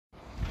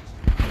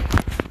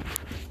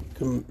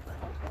Good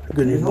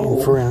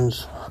evening,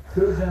 friends.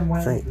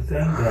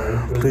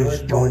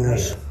 Please join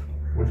us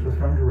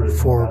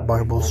for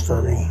Bible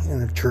study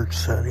in a church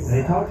setting.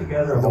 They talked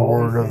together of the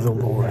word of the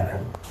Lord.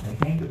 And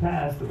it came to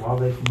pass that while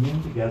they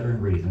communed together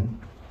and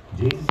reasoned,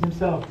 Jesus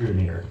himself drew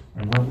near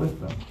and went with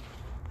them.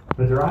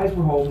 But their eyes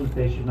were holden that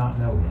they should not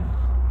know him.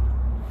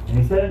 And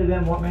he said unto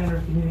them, What manner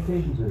of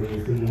communications are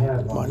these that ye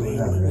have? My name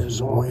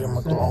is William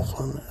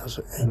McLaughlin as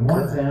an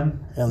anchor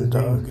and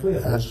Doug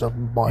as a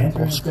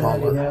Bible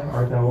scholar.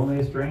 Art thou only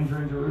a stranger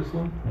in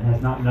Jerusalem, and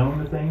hast not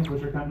known the things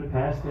which are come to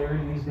pass there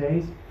in these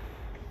days?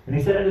 And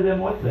he said unto them,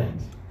 What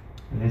things?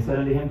 And they said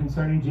unto him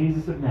concerning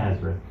Jesus of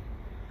Nazareth,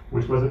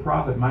 which was a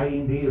prophet, mighty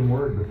in deed and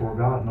word before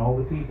God and all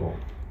the people,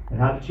 and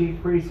how the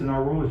chief priests and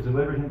our rulers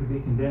delivered him to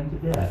be condemned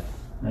to death,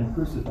 and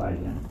crucified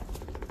him.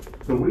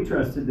 But we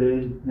trusted that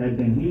it had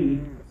been he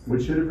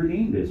which should have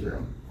redeemed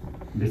Israel.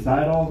 And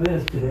beside all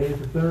this, today is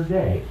the third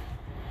day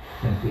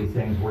since these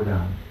things were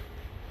done.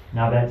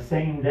 Now that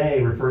same day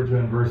referred to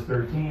in verse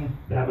 13,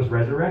 that was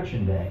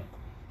Resurrection Day.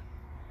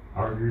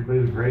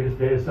 Arguably the greatest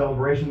day of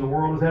celebration the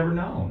world has ever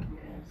known.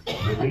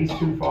 But these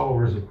two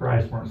followers of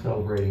Christ weren't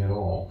celebrating at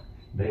all.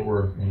 They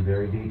were in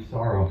very deep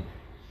sorrow.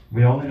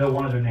 We only know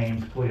one of their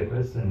names,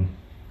 Cleopas, and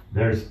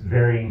there's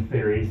varying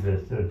theories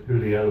as to who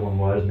the other one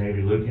was.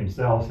 Maybe Luke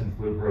himself, since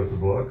Luke wrote the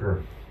book,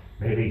 or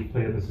maybe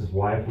Cleopas'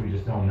 wife, we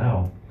just don't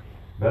know.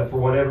 But for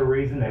whatever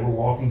reason, they were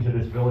walking to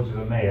this village of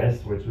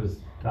Emmaus, which was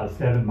about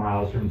 7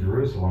 miles from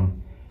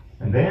Jerusalem.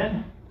 And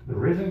then the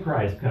risen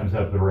Christ comes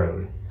up the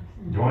road,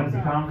 joins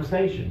the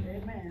conversation.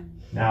 Amen.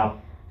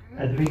 Now,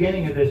 at the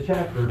beginning of this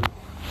chapter,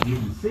 you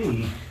can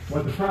see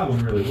what the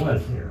problem really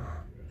was here.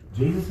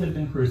 Jesus had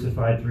been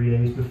crucified 3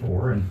 days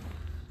before, and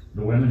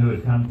the women who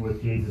had come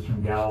with Jesus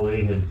from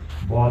Galilee had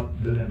bought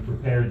and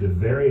prepared the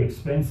very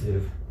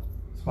expensive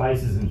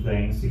spices and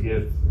things to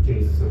give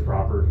Jesus a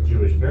proper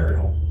Jewish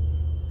burial.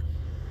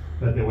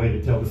 But they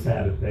waited till the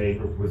Sabbath day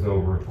was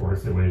over, of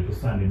course. They waited till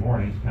Sunday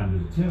morning to come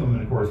to the tomb,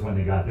 and of course when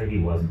they got there, he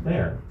wasn't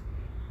there.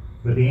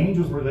 But the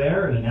angels were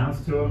there and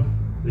announced to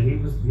him that he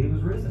was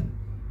risen.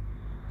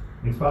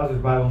 The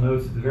Expositor's Bible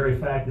notes that the very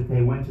fact that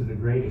they went to the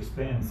great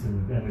expense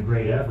and the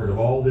great effort of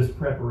all this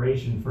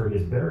preparation for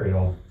his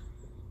burial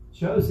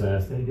shows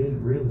us they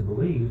didn't really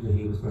believe that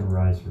he was going to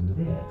rise from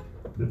the dead.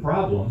 The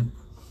problem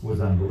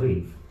was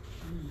unbelief.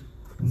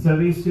 And so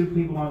these two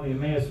people on the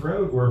Emmaus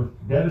Road were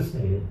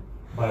devastated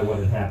by what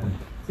had happened.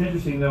 It's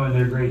interesting, though, in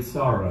their great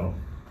sorrow,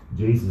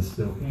 Jesus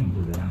still came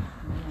to them.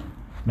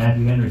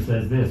 Matthew Henry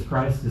says this,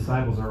 Christ's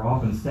disciples are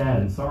often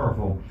sad and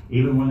sorrowful,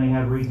 even when they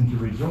have reason to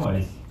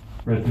rejoice,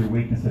 for through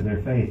weakness of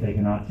their faith they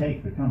cannot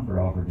take the comfort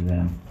offered to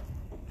them.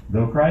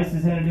 Though Christ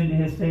has entered into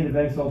his state of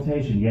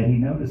exaltation, yet he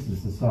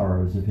notices the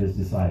sorrows of his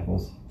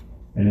disciples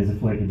and is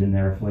afflicted in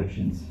their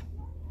afflictions.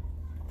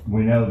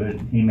 We know that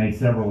he made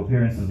several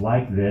appearances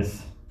like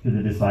this to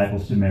the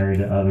disciples, to Mary,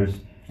 to others,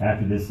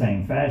 after this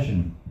same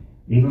fashion.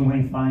 Even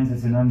when he finds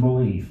us in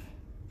unbelief,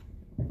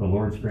 the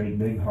Lord's great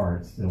big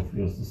heart still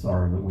feels the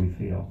sorrow that we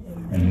feel,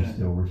 and he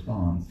still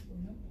responds.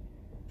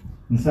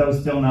 And so,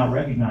 still not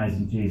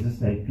recognizing Jesus,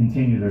 they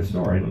continue their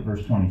story. Look,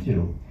 verse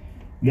 22.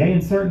 Yea,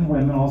 and certain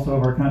women also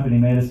of our company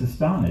made us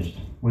astonished,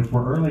 which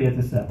were early at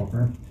the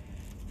sepulchre.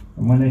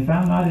 And when they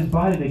found not his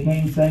body, they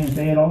came, saying that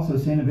they had also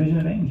seen a vision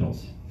of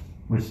angels,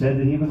 which said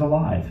that he was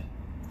alive.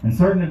 And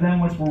certain of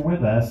them which were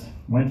with us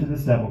went to the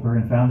sepulchre,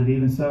 and found it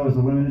even so as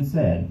the women had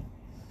said,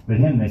 but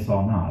him they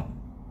saw not.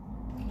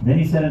 Then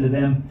he said unto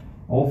them,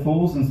 O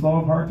fools, and slow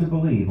of heart to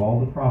believe all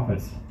the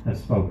prophets have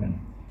spoken.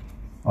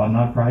 Ought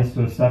not Christ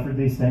to have suffered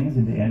these things,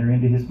 and to enter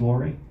into his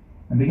glory?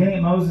 And beginning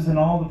at Moses and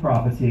all the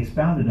prophets, he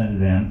expounded unto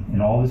them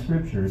in all the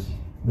scriptures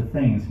the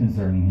things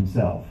concerning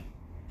himself.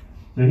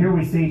 So here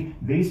we see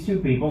these two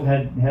people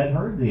had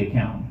heard the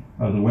account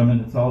of the women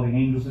that saw the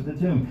angels at the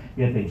tomb,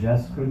 yet they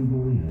just couldn't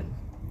believe it.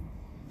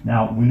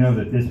 Now, we know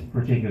that this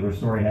particular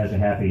story has a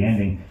happy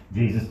ending.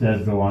 Jesus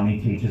does go on, he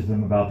teaches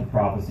them about the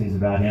prophecies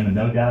about him, and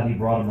no doubt he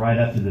brought them right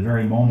up to the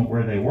very moment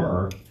where they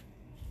were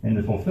in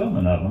the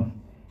fulfillment of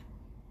them.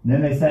 And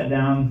then they sat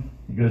down,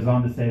 it goes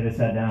on to say they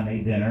sat down and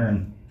ate dinner,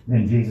 and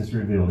then Jesus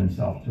revealed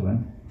himself to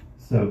him,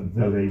 so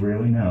though they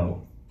really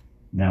know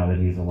now that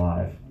he's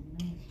alive.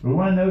 But we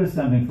want to notice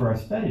something for our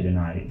study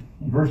tonight.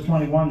 In verse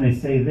 21 they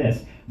say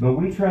this, But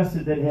we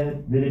trusted that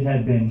it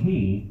had been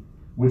he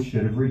which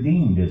should have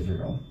redeemed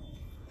Israel.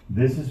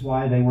 This is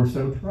why they were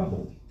so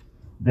troubled.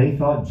 They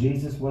thought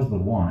Jesus was the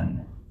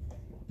one,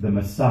 the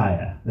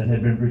Messiah, that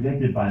had been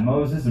predicted by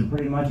Moses and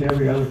pretty much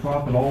every other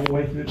prophet all the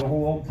way through the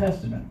whole Old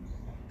Testament,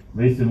 at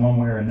least in one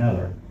way or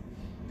another.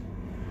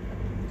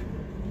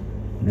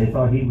 They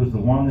thought he was the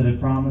one that had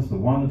promised, the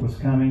one that was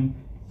coming,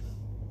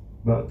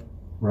 but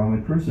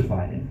Rome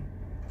crucified him.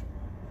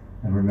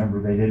 And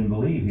remember, they didn't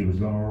believe he was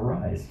going to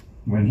arise.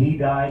 When he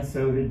died,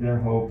 so did their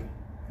hope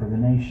for the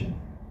nation.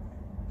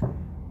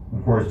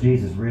 Of course,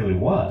 Jesus really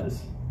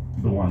was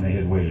the one they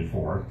had waited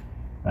for.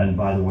 And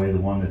by the way, the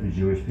one that the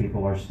Jewish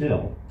people are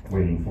still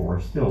waiting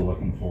for, still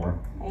looking for.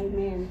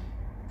 Amen.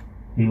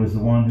 He was the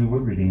one who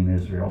would redeem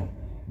Israel.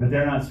 But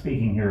they're not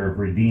speaking here of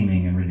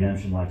redeeming and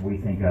redemption like we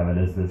think of it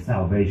as the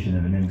salvation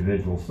of an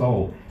individual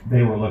soul.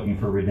 They were looking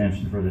for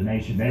redemption for the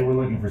nation. They were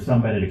looking for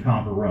somebody to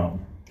conquer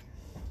Rome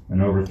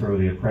and overthrow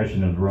the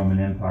oppression of the Roman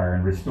Empire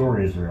and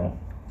restore Israel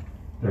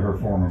to her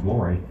former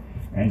glory.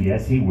 And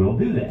yes, he will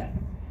do that.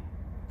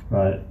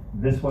 But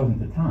this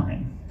wasn't the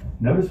time.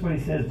 Notice what he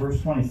says,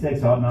 verse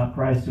 26, ought not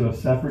Christ to have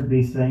suffered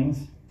these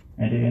things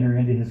and to enter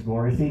into his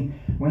glory? See,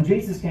 when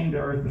Jesus came to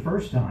earth the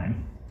first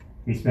time,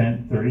 he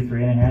spent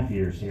 33 and a half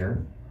years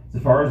here.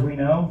 As far as we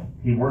know,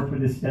 he worked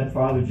with his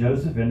stepfather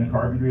Joseph in the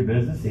carpentry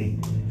business. He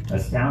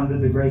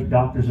astounded the great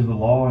doctors of the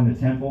law in the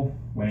temple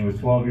when he was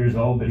 12 years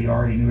old, but he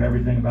already knew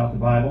everything about the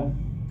Bible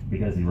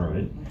because he wrote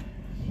it,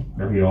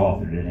 or he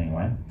authored it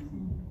anyway.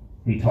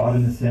 He taught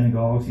in the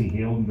synagogues. He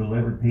healed and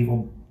delivered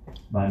people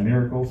by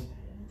miracles.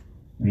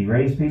 And he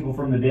raised people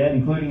from the dead,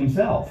 including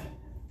himself.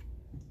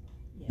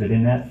 But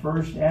in that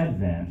first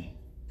advent,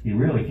 he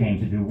really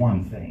came to do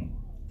one thing.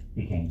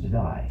 He came to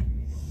die.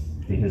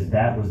 Because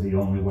that was the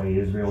only way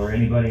Israel or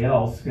anybody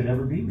else could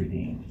ever be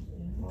redeemed.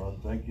 Well,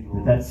 thank you,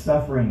 Lord. That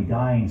suffering,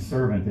 dying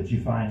servant that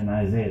you find in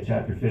Isaiah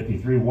chapter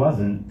 53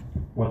 wasn't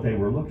what they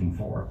were looking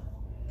for.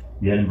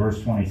 Yet in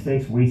verse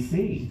 26, we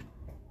see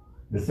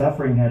the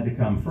suffering had to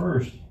come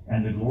first,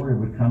 and the glory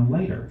would come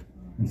later.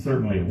 And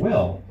certainly it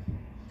will.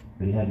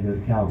 But he had to go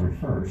to Calvary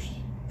first.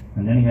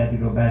 And then he had to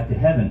go back to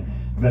heaven.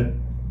 But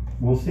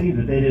we'll see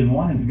that they didn't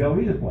want him to go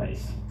either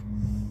place.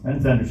 And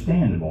it's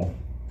understandable.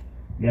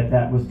 Yet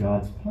that was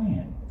God's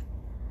plan.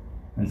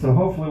 And so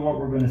hopefully what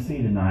we're going to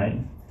see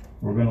tonight,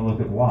 we're going to look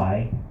at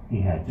why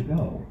he had to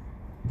go.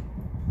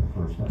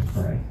 First, let's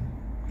pray.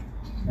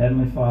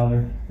 Heavenly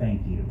Father,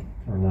 thank you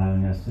for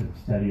allowing us to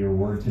study your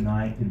word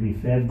tonight, to be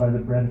fed by the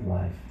bread of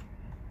life.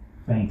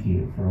 Thank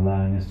you for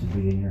allowing us to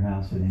be in your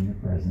house and in your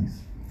presence.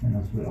 And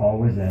as we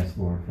always ask,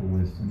 Lord, for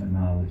wisdom and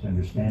knowledge,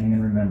 understanding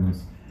and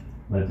remembrance,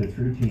 let the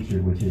true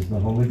teacher, which is the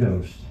Holy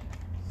Ghost,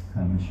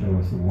 come and show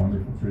us the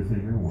wonderful truth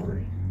of your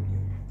word.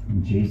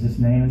 In Jesus'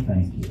 name, and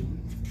thank you.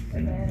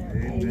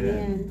 Amen.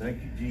 Amen.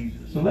 Thank you,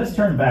 Jesus. So let's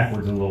turn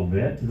backwards a little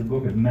bit to the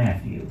book of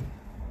Matthew,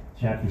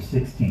 chapter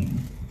 16.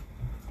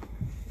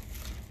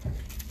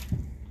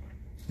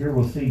 Here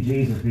we'll see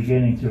Jesus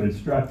beginning to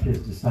instruct his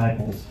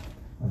disciples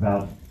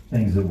about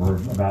things that were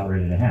about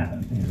ready to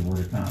happen, things that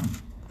were to come.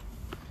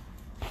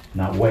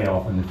 Not way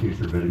off in the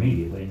future, but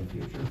immediately in the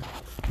future.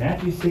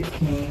 Matthew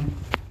 16,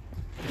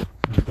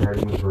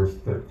 starting with verse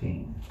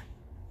 13.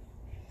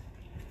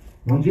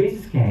 When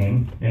Jesus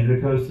came into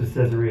the coast of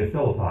Caesarea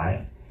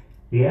Philippi,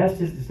 he asked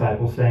his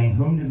disciples, saying,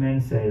 Whom do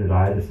men say that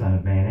I, the Son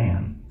of Man,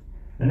 am?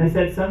 And they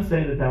said, Some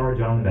say that thou art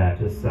John the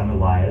Baptist, some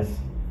Elias,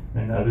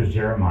 and others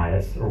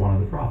Jeremiah, or one of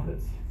the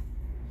prophets.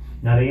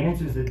 Now the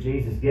answers that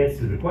Jesus gets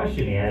to the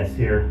question he asked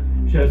here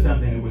show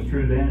something that was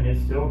true then and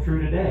is still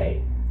true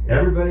today.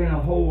 Everybody in the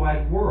whole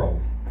wide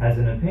world has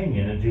an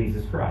opinion of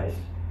Jesus Christ,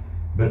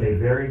 but they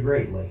vary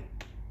greatly,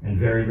 and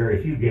very,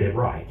 very few get it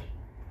right,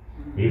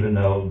 even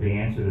though the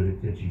answer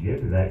that you give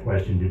to that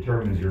question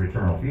determines your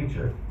eternal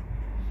future.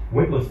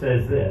 Wycliffe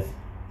says this,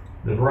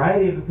 the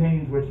variety of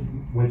opinions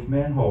which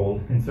men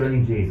hold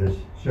concerning Jesus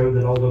show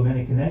that although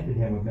many connected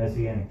him with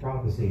messianic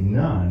prophecy,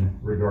 none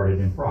regarded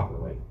him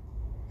properly.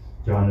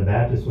 John the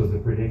Baptist was the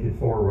predicted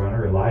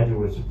forerunner. Elijah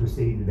was to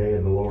precede the day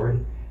of the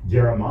Lord.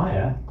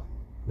 Jeremiah,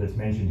 that's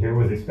mentioned here,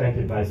 was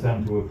expected by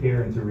some to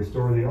appear and to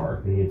restore the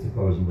ark that he had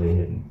supposedly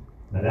hidden.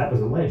 Now that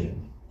was a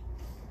legend.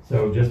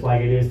 So just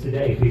like it is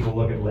today, people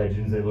look at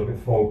legends, they look at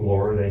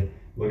folklore, they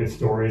look at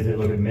stories, they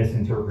look at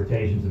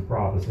misinterpretations of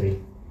prophecy.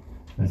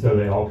 And so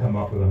they all come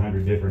up with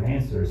 100 different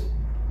answers.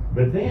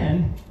 But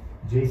then,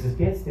 Jesus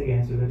gets the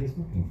answer that he's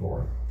looking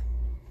for.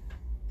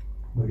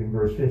 Look at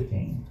verse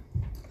 15.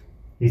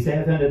 He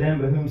saith unto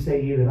them, But whom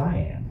say ye that I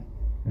am?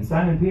 And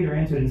Simon Peter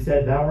answered and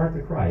said, Thou art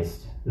the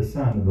Christ, the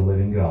Son of the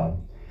living God.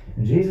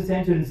 And Jesus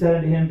answered and said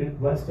unto him,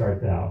 Blessed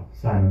art thou,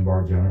 Simon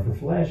Bar-Jonah, for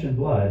flesh and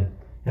blood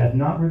hath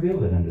not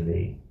revealed it unto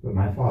thee, but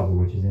my Father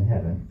which is in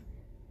heaven.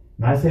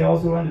 And I say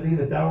also unto thee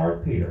that thou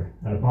art Peter,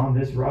 and upon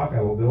this rock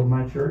I will build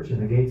my church,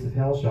 and the gates of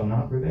hell shall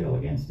not prevail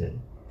against it.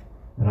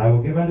 And I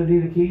will give unto thee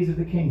the keys of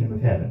the kingdom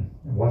of heaven.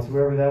 And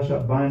whatsoever thou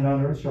shalt bind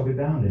on earth shall be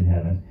bound in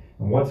heaven,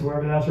 and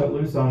whatsoever thou shalt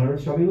loose on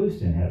earth shall be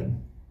loosed in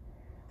heaven.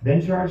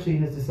 Then charged he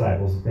his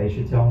disciples that they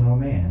should tell no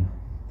man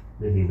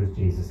that he was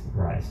Jesus the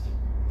Christ.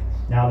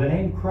 Now the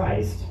name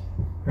Christ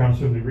comes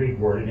from the Greek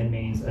word, and it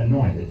means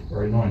anointed,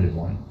 or anointed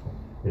one.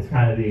 It's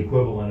kind of the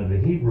equivalent of the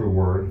Hebrew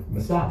word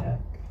Messiah,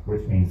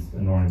 which means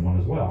anointed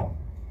one as well.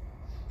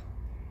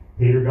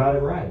 Peter got it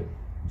right.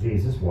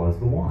 Jesus was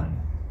the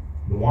one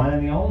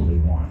and the only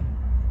one,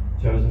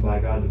 chosen by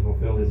God to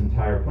fulfill his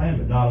entire plan,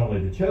 but not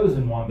only the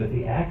chosen one, but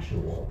the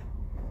actual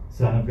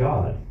Son of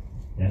God,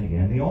 and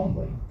again, the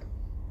only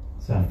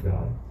Son of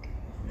God.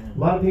 A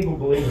lot of people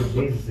believe that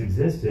Jesus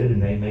existed,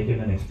 and they make him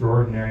an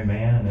extraordinary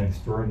man and an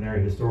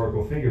extraordinary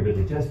historical figure, but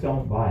they just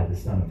don't buy the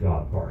Son of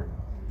God part.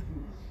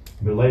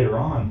 But later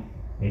on,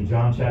 in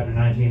John chapter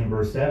 19 and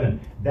verse 7,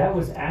 that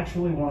was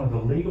actually one of the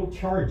legal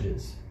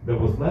charges that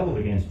was leveled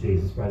against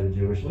Jesus by the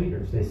Jewish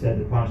leaders. They said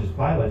to Pontius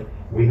Pilate,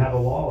 we have a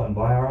law, and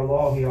by our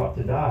law he ought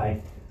to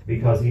die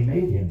because he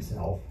made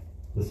himself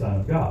the Son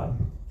of God.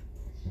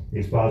 The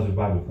Expositor's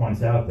Bible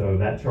points out, though,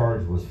 that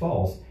charge was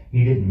false.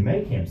 He didn't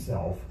make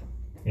himself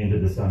into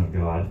the Son of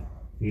God.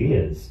 He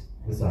is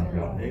the Son of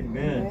God.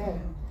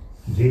 Amen.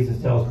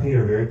 Jesus tells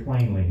Peter very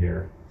plainly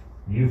here,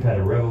 you've had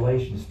a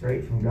revelation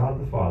straight from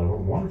God the Father. What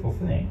a wonderful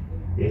thing.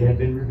 It had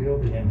been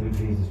revealed to him who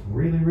Jesus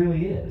really,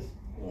 really is.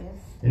 Yes.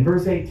 In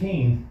verse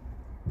 18,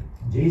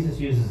 Jesus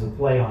uses a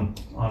play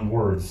on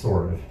words,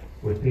 sort of,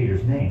 with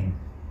Peter's name.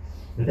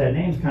 But that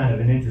name's kind of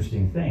an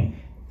interesting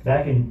thing.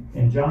 Back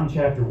in John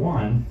chapter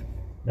 1,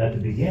 at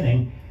the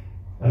beginning,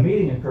 a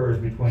meeting occurs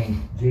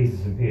between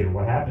Jesus and Peter.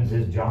 What happens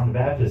is John the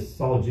Baptist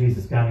saw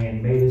Jesus coming and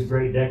he made his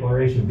great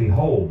declaration,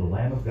 behold, the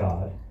Lamb of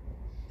God.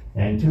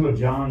 And two of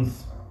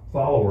John's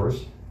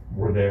followers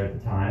were there at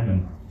the time,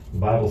 and the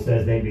Bible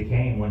says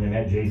when they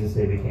met Jesus,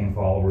 they became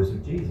followers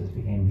of Jesus,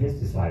 became his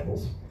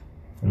disciples.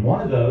 And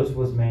one of those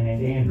was a man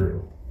named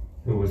Andrew,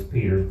 who was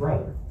Peter's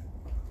brother.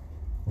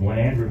 And when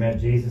Andrew met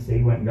Jesus,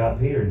 he went and got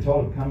Peter and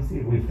told him, come see,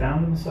 we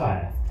found the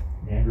Messiah.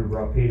 And Andrew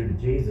brought Peter to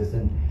Jesus,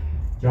 and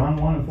John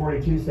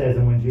 1:42 says,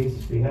 and when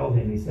Jesus beheld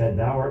him, he said,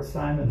 thou art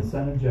Simon, the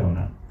son of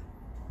Jonah.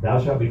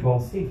 Thou shalt be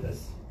called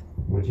Cephas,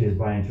 which is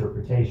by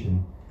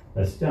interpretation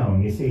a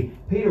stone. You see,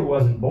 Peter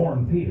wasn't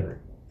born Peter.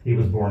 He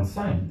was born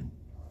Simon.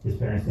 His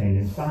parents named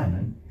him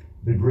Simon,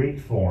 the Greek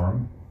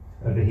form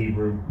of the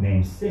Hebrew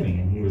name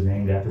Simeon. He was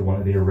named after one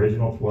of the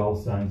original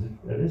 12 sons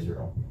of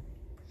Israel.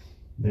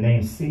 The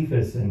names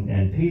Cephas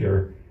and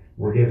Peter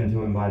were given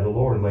to him by the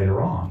Lord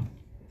later on.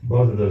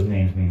 Both of those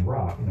names mean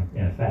rock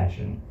in a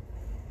fashion.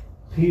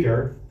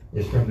 Peter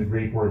is from the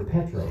Greek word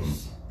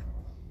Petros.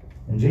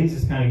 And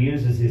Jesus kind of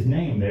uses his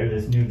name there,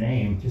 this new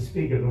name, to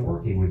speak of the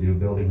work he would do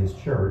building his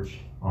church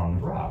on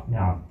the rock.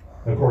 Now,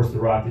 of course, the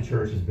rock the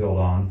church is built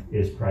on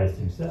is Christ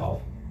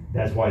himself.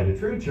 That's why the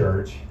true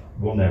church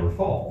will never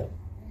fall.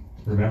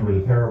 Remember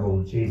the parable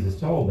that Jesus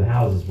told, the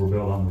houses were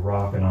built on the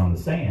rock and on the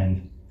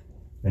sand.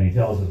 Then he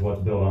tells us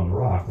what's built on the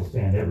rock will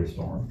stand every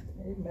storm.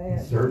 Amen.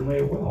 And certainly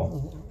it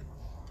will.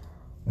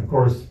 Of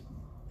course,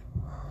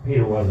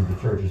 Peter wasn't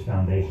the church's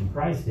foundation.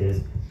 Christ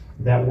is.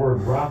 That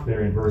word rock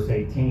there in verse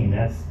 18,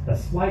 that's a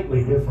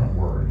slightly different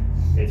word.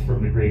 It's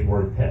from the Greek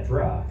word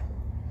Petra.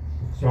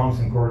 Strong's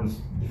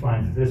Concordance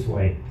defines it this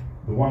way.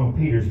 The one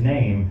with Peter's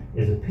name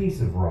is a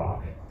piece of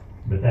rock.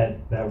 But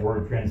that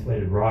word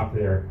translated rock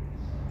there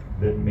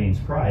that means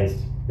Christ,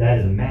 that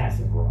is a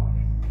massive rock.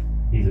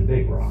 He's a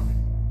big rock.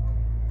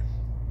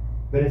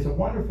 But it's a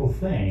wonderful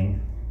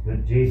thing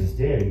that Jesus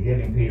did in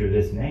giving Peter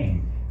this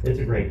name. It's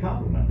a great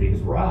compliment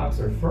because rocks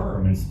are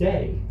firm and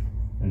steady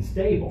and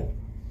stable.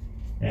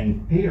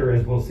 And Peter,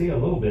 as we'll see a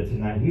little bit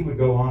tonight, he would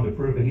go on to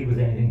prove that he was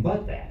anything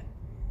but that.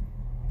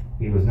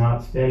 He was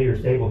not steady or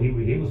stable. He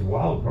was a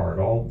wild card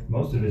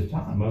most of his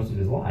time, most of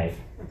his life.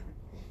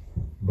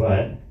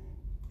 But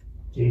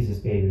Jesus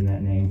gave him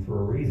that name for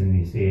a reason.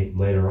 You see it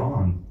later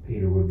on.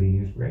 Peter would be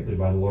used greatly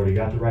by the Lord. He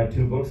got to write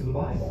 2 books of the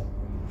Bible.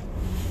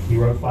 He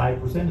wrote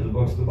 5% of the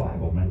books of the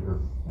Bible. Or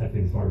I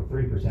think it's more than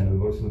 3% of the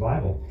books of the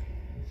Bible.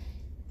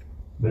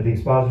 But the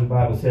Expositor's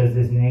Bible says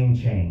this name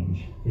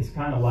change. It's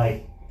kind of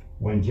like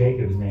when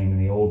Jacob's name in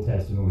the Old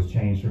Testament was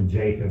changed from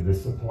Jacob the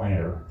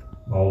supplanter,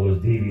 all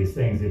those devious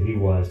things that he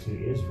was,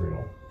 to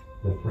Israel,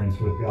 the prince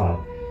with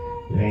God.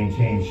 The name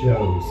change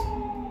shows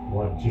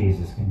what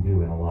Jesus can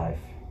do in a life,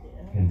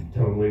 can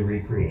totally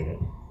recreate it.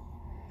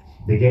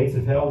 The gates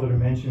of hell that are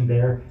mentioned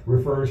there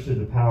refers to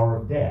the power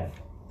of death.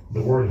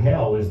 The word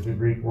hell is the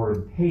Greek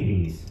word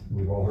Hades.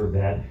 We've all heard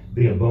that.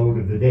 The abode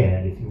of the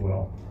dead, if you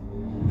will.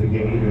 The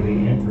gate or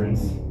the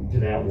entrance to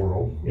that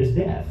world is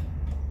death.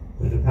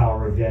 But the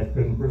power of death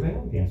couldn't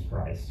prevail against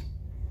Christ.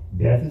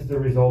 Death is the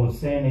result of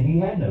sin, and he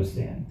had no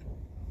sin.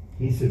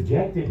 He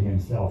subjected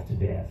himself to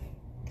death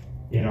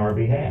in our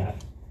behalf,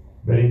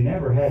 but it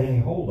never had any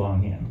hold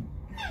on him,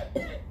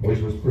 which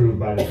was proved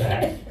by the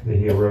fact that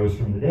he arose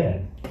from the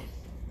dead.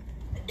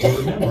 But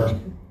remember,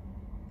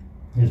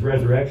 his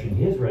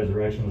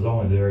resurrection was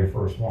only the very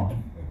first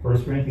one.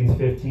 1 Corinthians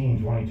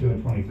 15, 22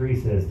 and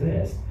 23 says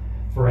this,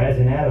 for as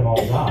in Adam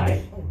all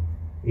die,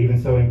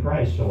 even so in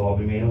Christ shall all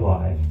be made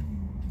alive.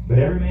 But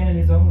every man in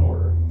his own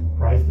order,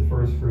 Christ the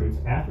first fruits,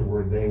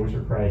 afterward they which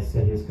are Christ's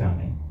at his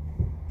coming.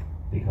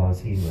 Because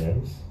he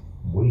lives,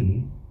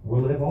 we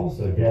will live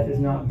also. Death is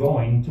not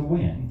going to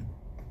win.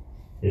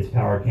 Its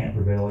power can't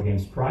prevail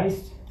against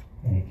Christ,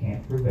 and it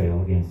can't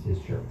prevail against his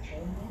church.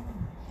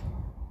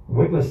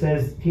 Wycliffe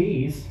says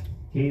keys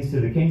to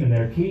the kingdom,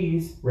 their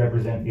keys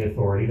represent the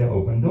authority to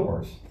open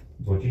doors.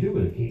 That's what you do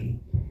with a key.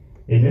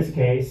 In this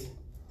case,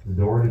 the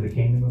door to the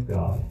kingdom of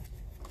God.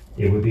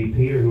 It would be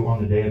Peter who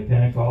on the day of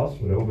Pentecost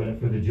would open it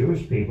for the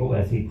Jewish people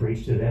as he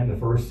preached to them the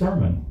first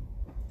sermon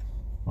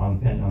on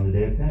the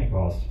day of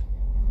Pentecost.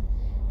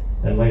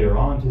 And later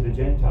on to the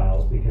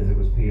Gentiles, because it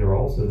was Peter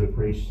also that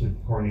preached to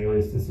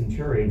Cornelius the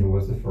centurion, who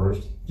was the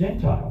first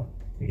Gentile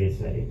to get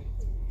saved.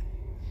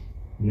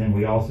 And then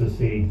we also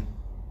see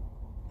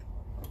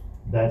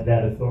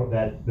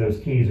that those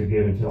keys are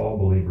given to all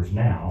believers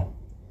now.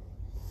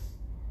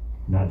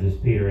 Not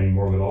just Peter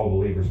anymore, but all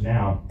believers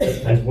now,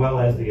 as well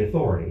as the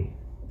authority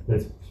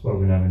that's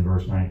spoken of in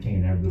verse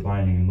 19 there, the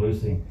binding and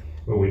loosing.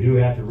 But we do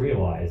have to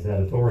realize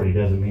that authority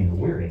doesn't mean that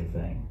we're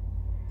anything.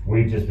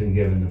 We've just been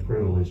given the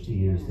privilege to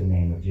use the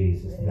name of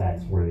Jesus.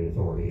 That's where the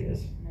authority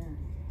is.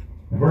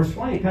 In verse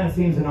 20, it kind of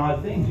seems an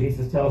odd thing.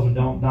 Jesus tells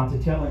them not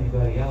to tell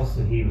anybody else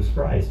that he was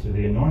Christ or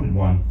the Anointed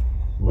One.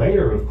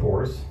 Later, of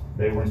course,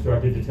 they were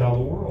instructed to tell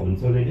the world, and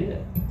so they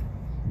did.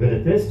 But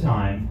at this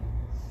time,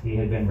 he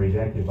had been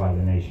rejected by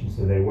the nation,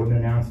 so they wouldn't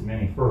announce him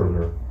any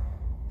further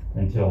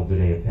until the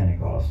day of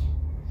Pentecost.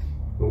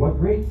 But what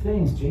great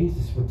things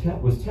Jesus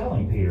was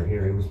telling Peter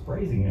here. He was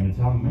praising him and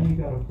telling him, man, you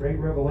got a great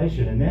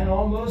revelation. And then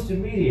almost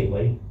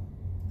immediately,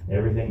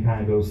 everything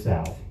kind of goes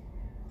south.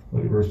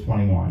 Look at verse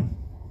 21.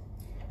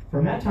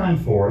 From that time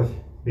forth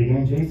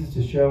began Jesus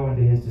to show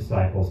unto his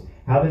disciples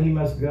how that he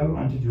must go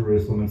unto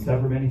Jerusalem and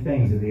suffer many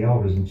things of the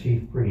elders and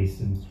chief priests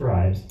and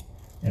scribes,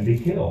 and be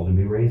killed and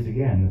be raised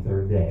again the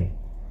third day.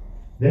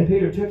 Then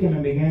Peter took him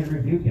and began to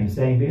rebuke him,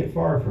 saying, Be it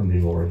far from thee,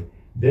 Lord,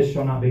 this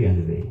shall not be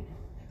unto thee.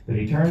 But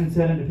he turned and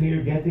said unto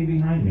Peter, Get thee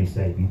behind me,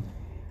 Satan.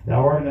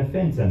 Thou art an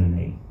offense unto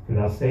me, for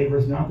thou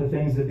savorest not the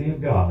things that be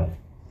of God,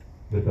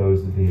 but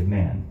those that be of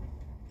man.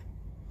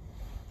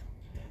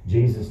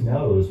 Jesus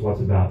knows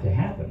what's about to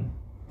happen,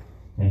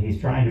 and he's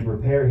trying to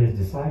prepare his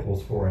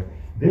disciples for it.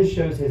 This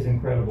shows his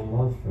incredible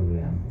love for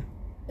them.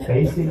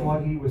 Facing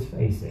what he was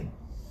facing,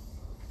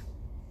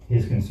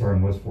 his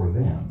concern was for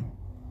them.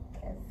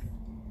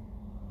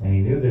 And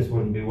he knew this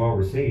wouldn't be well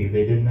received.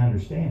 They didn't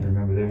understand.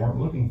 Remember, they weren't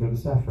looking for the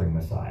suffering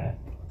Messiah.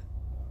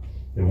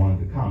 They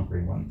wanted the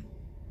conquering one.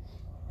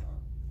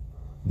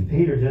 And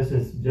Peter, just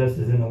as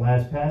in the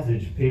last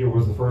passage, Peter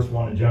was the first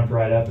one to jump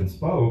right up and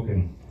spoke,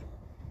 and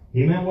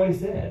he meant what he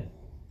said.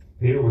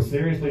 Peter was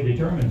seriously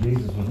determined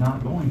Jesus was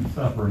not going to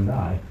suffer and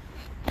die.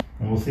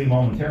 And we'll see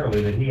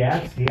momentarily that he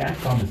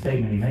acts on the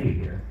statement he made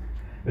here.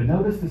 But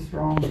notice the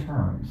strong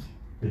terms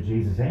that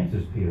Jesus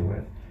answers Peter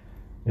with.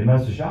 It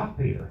must have shocked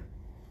Peter,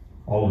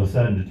 all of a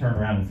sudden, to turn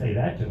around and say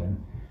that to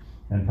him,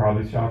 and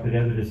probably shocked the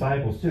other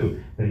disciples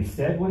too. But he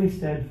said what he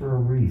said for a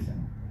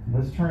reason.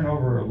 Let's turn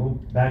over a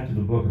little back to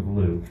the book of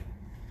Luke,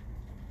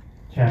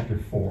 chapter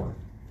 4.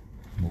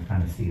 And we'll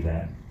kind of see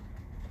that.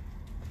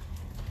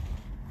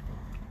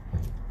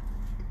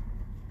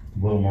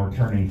 A little more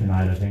turning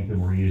tonight, I think,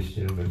 than we're used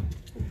to. But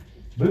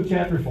Luke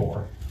chapter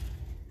 4.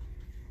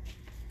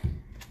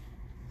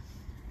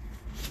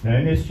 Now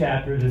in this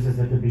chapter, this is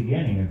at the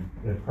beginning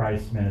of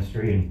Christ's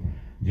ministry, and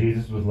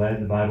Jesus was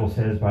led, the Bible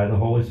says, by the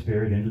Holy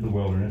Spirit into the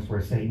wilderness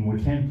where Satan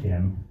would tempt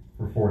him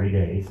for 40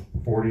 days.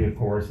 40, of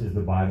course, is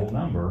the Bible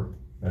number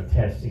of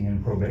testing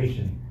and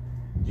probation.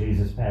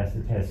 Jesus passed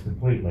the test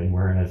completely,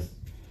 whereas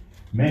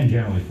men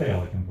generally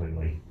fail it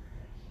completely.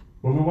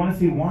 But we want to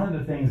see one of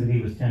the things that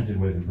he was tempted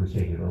with in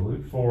particular.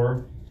 Luke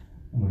 4,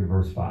 and look at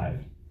verse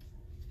 5.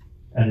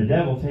 And the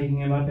devil, taking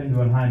him up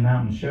into an high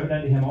mountain, showed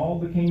unto him all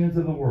the kingdoms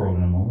of the world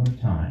in a moment of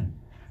time.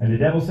 And the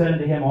devil said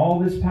unto him, All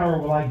this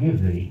power will I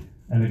give thee,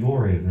 and the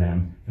glory of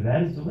them, for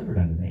that is delivered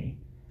unto me.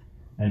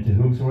 And to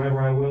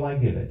whomsoever I will I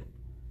give it.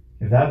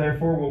 If thou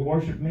therefore wilt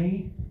worship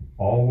me,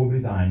 all will be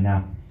thine.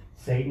 Now,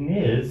 Satan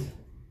is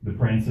the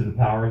prince of the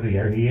power of the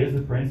air. He is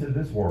the prince of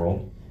this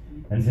world.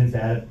 And since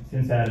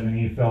Adam and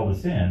Eve fell to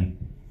sin,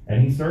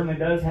 and he certainly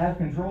does have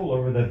control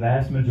over the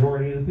vast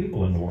majority of the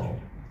people in the world.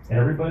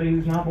 Everybody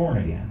who's not born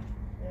again.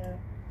 Yeah.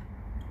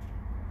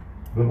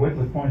 But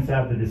Wycliffe points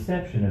out the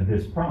deception of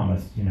this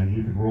promise. You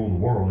could rule the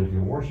world if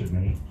you worship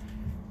me.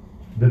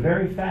 The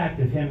very fact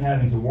of him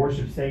having to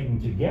worship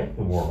Satan to get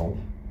the world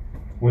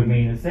would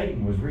mean that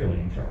Satan was really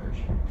in charge.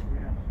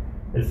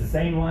 It's the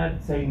same lie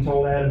that Satan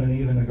told Adam and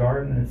Eve in the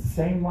garden, and it's the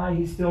same lie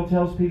he still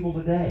tells people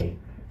today.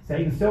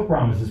 Satan still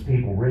promises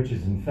people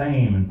riches and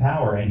fame and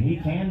power, and he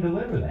can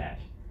deliver that.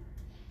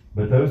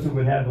 But those who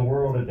would have the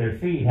world at their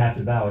feet have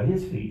to bow at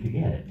his feet to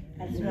get it.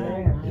 That's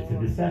right. It's a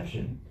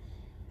deception.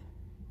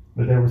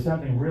 But there was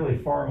something really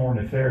far more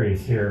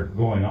nefarious here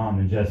going on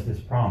than just this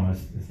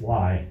promise, this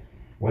lie.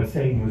 What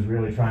Satan was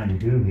really trying to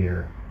do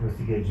here was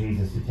to get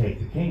Jesus to take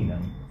the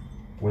kingdom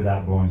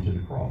without going to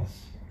the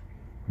cross.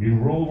 You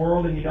can rule the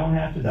world and you don't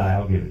have to die,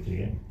 I'll give it to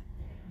you.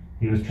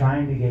 He was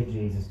trying to get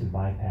Jesus to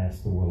bypass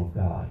the will of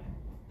God.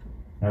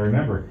 Now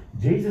remember,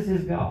 Jesus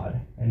is God,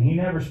 and he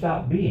never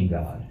stopped being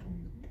God.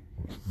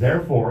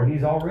 Therefore,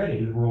 he's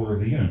already the ruler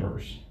of the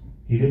universe.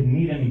 He didn't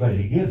need anybody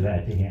to give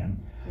that to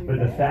him. But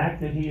the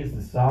fact that he is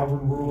the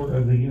sovereign ruler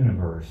of the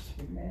universe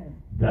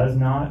does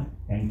not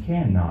and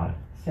cannot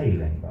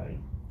save anybody.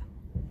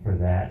 For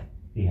that,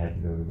 he had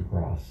to go to the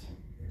cross.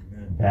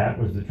 That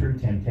was the true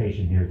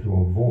temptation here, to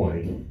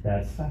avoid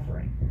that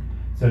suffering.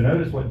 So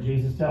notice what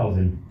Jesus tells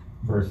in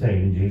verse 8.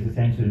 And Jesus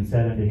answered and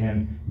said unto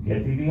him,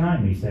 Get thee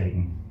behind me,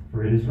 Satan,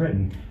 for it is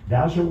written,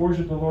 Thou shalt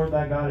worship the Lord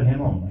thy God, and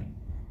him only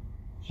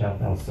shalt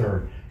thou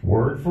serve.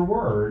 Word for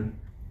word,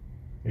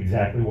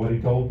 exactly what he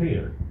told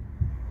Peter.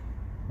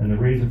 And the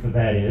reason for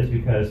that is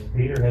because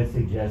Peter had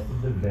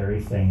suggested the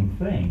very same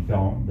thing.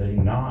 Don't they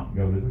not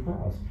go to the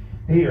cross?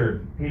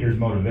 Peter's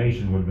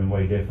motivation would have been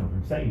way different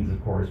from Satan's,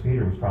 of course.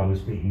 Peter was probably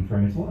speaking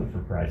from his love for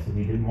Christ, that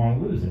he didn't want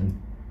to lose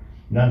him.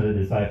 None of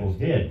the disciples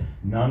did.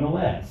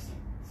 Nonetheless,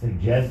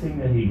 suggesting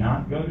that he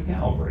not go to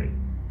Calvary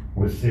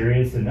was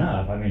serious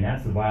enough. I mean,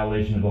 that's the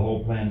violation of the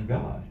whole plan of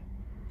God.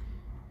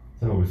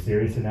 So it was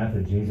serious enough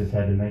that Jesus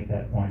had to make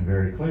that point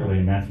very clearly,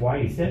 and that's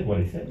why he said what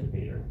he said to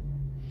Peter.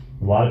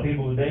 A lot of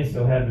people today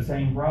still have the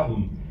same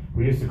problem.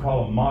 We used to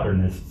call them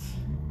modernists.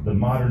 The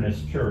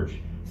modernist church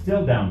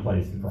still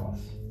downplays the cross.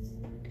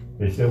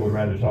 They still would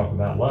rather talk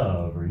about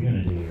love or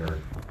unity or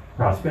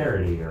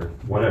prosperity or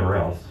whatever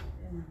else.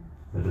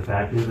 But the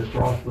fact is, a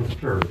crossless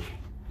church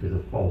is a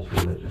false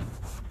religion.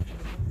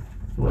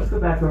 So let's go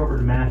back over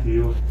to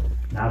Matthew,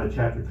 now to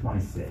chapter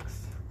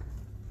 26.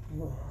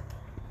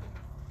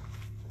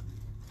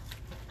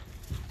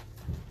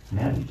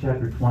 Matthew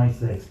chapter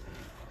 26.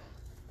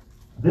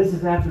 This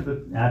is after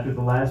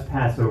the last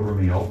Passover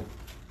meal,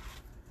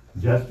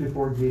 just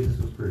before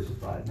Jesus was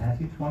crucified.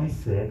 Matthew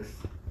 26.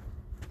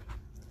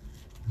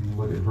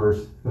 Look at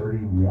verse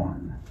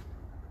 31.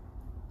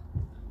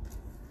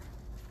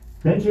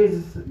 Then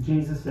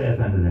Jesus saith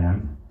unto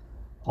them,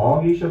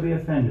 All ye shall be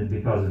offended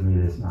because of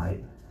me this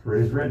night. For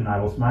it is written,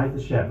 I will smite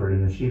the shepherd,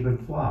 and the sheep of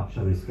the flock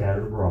shall be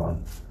scattered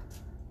abroad.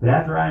 But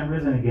after I am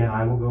risen again,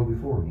 I will go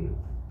before you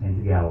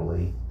into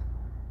Galilee.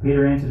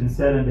 Peter answered and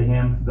said unto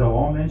him, Though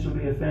all men shall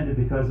be offended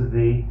because of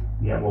thee,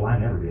 yet will I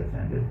never be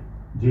offended.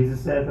 Jesus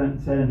said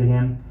unto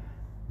him,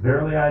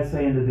 Verily I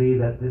say unto thee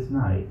that this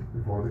night,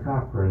 before the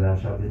cock crow, thou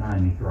shalt deny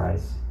me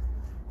thrice.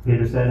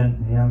 Peter said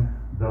unto him,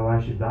 Though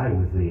I should die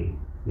with thee,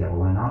 yet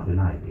will I not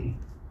deny thee.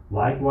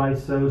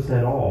 Likewise so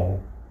said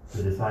all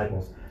the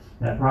disciples.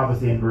 That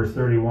prophecy in verse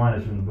 31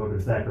 is from the book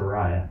of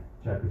Zechariah,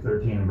 chapter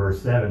 13 and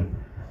verse 7.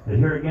 That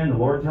here again the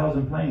Lord tells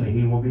him plainly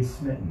he will be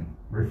smitten,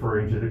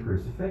 referring to the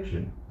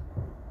crucifixion,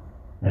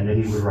 and that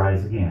he would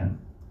rise again.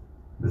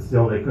 But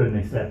still they couldn't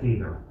accept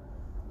either.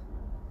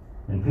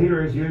 And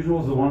Peter, as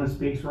usual, is the one that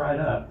speaks right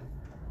up.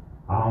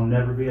 I'll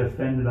never be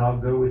offended. I'll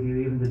go with you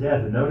even to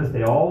death. And notice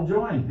they all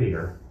joined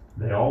Peter.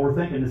 They all were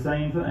thinking the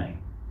same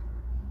thing.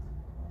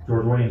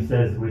 George Williams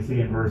says, we see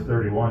in verse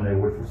 31 they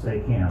would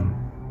forsake him.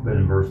 But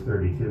in verse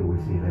 32 we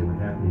see he would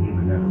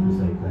never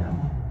forsake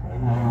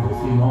them.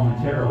 We'll see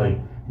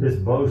momentarily this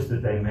boast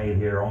that they made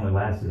here only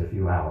lasted a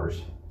few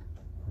hours.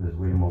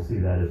 We'll see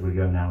that as we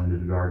go now into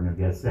the Garden of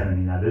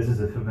Gethsemane. Now this is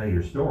a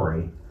familiar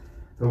story,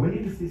 but we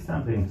need to see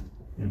something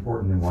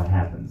important in what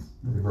happens.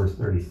 Look at verse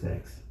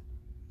 36.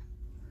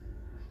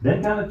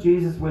 Then cometh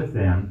Jesus with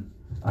them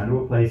unto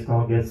a place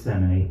called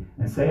Gethsemane,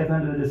 and saith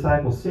unto the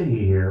disciples, Sit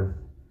ye here,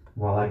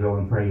 while I go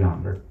and pray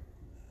yonder.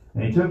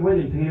 And he took with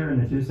him Peter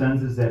and the two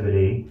sons of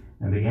Zebedee,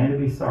 and began to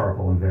be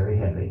sorrowful and very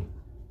heavy.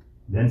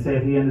 Then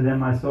saith he unto them,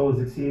 My soul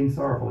is exceeding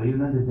sorrowful,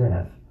 even unto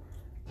death.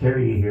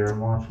 Tarry ye here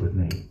and watch with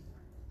me.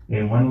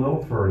 And went a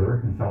little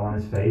further, and fell on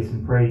his face,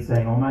 and prayed,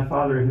 saying, O my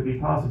Father, if it be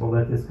possible,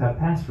 let this cup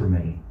pass from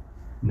me.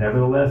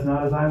 Nevertheless,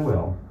 not as I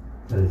will,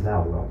 but as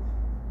thou wilt.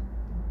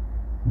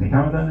 And he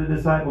cometh unto the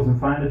disciples, and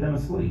findeth them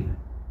asleep,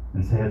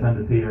 and saith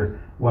unto Peter,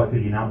 What,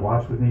 could ye not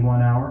watch with me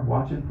 1 hour?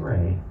 Watch and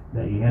pray,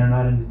 that ye enter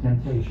not into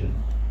temptation.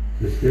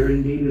 The spirit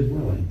indeed is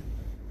willing,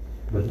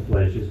 but the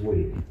flesh is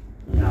weak.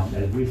 Now,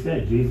 as we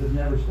said, Jesus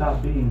never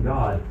stopped being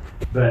God,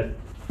 but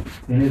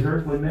in his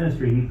earthly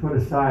ministry, he put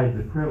aside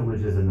the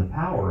privileges and the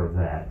power of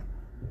that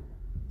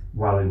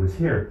while he was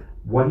here.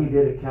 What he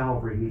did at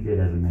Calvary, he did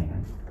as a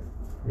man.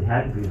 It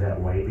had to be that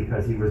way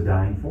because he was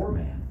dying for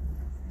man.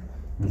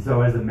 And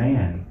so as a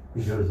man,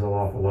 he goes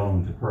off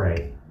alone to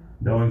pray,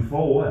 knowing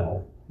full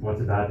well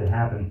what's about to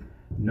happen.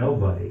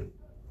 Nobody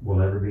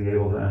will ever be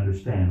able to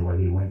understand what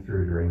he went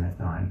through during that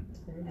time.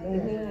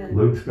 Amen.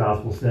 Luke's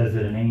gospel says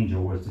that an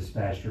angel was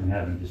dispatched from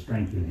heaven to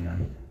strengthen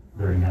him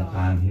during that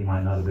time. He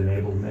might not have been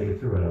able to make it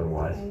through it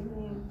otherwise.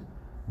 Amen.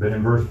 But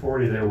in verse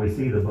 40 there we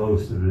see the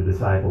boast of the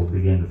disciples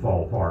begin to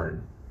fall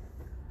apart.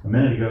 A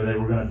minute ago they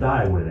were going to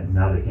die with him.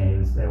 Now they can't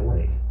even stay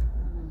awake.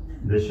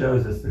 This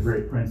shows us the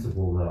great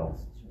principle, though,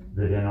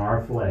 that in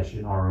our flesh,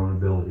 in our own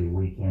ability,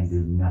 we can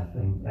do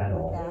nothing at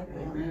all.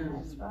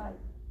 That's right.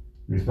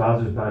 The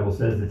Expositor's Bible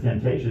says the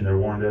temptation they're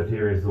warned of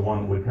here is the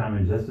one that would come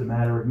in just a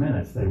matter of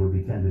minutes. They would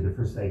be tempted to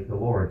forsake the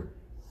Lord,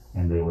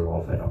 and they would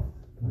all fail.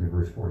 Look at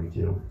verse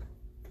 42.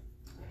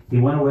 He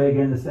went away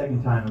again the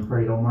second time and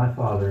prayed, O my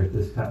Father, if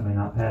this cup may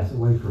not pass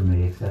away from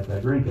me, except I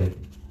drink it,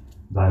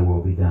 thy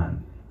will be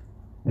done.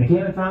 And he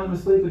came and found them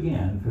asleep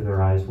again, for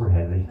their eyes were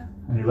heavy.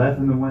 And he left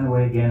them and went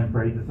away again and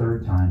prayed the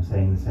third time,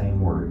 saying the same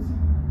words.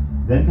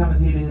 Then cometh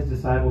he to his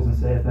disciples and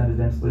saith unto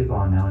them, Sleep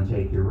on now and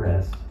take your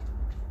rest.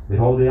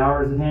 Behold, the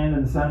hour is at hand,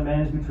 and the Son of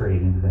Man is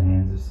betrayed into the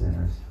hands of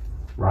sinners.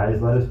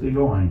 Rise, let us be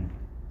going.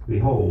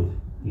 Behold,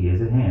 he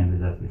is at hand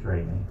that doth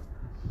betray me.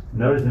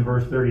 Notice in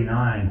verse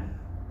 39,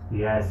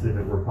 he asks if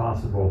it were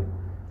possible,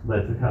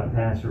 let the cup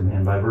pass from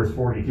him. By verse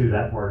 42,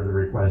 that part of the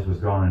request was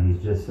gone, and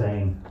he's just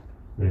saying,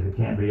 if it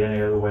can't be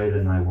any other way,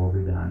 then thy will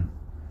be done.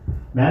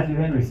 Matthew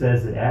Henry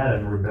says that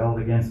Adam rebelled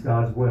against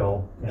God's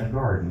will in a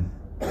garden.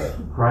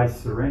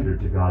 Christ surrendered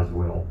to God's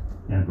will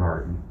in a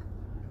garden.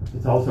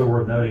 It's also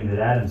worth noting that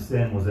Adam's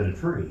sin was at a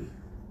tree,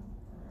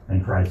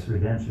 and Christ's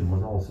redemption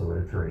was also at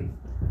a tree.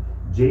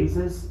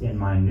 Jesus, in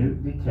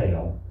minute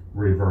detail,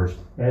 reversed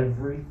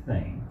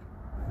everything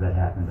that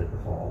happened at the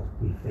fall.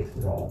 He fixed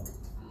it all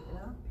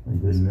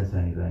and didn't miss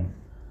anything.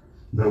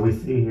 But we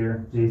see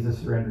here, Jesus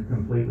surrendered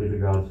completely to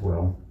God's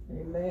will.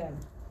 Amen.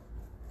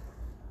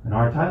 And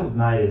our title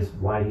tonight is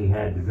Why He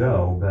Had to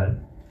Go, but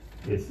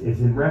it's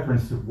in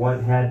reference to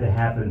what had to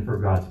happen for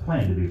God's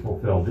plan to be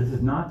fulfilled. This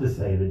is not to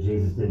say that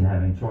Jesus didn't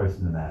have any choice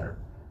in the matter.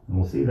 And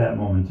we'll see that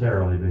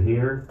momentarily. But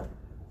here,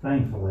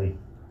 thankfully,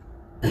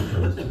 He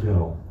chose to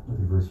go. Look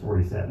at verse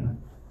 47.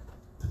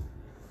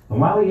 And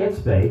while he yet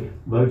spake,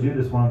 lo,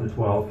 Judas, one of the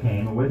 12,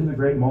 came, and with him a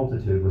great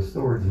multitude with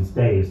swords and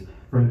staves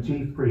from the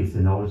chief priests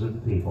and elders of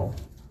the people.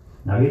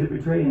 Now he that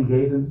betrayed him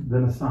gave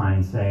them a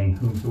sign, saying,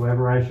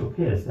 Whomsoever I shall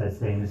kiss, that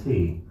same is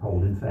he.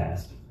 Hold him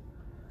fast.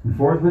 And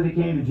forthwith he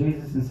came to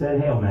Jesus and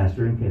said, Hail,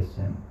 Master, and kissed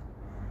him.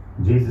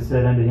 And Jesus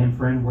said unto him,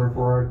 Friend,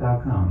 wherefore art thou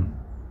come?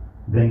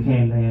 Then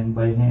came they and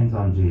laid hands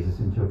on Jesus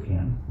and took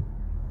him.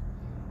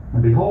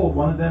 And behold,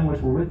 one of them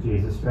which were with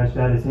Jesus stretched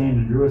out his hand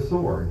and drew a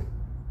sword,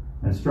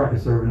 and struck a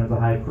servant of the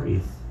high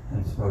priest,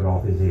 and smote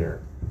off his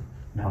ear.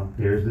 Now,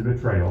 here's the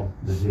betrayal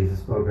that Jesus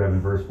spoke of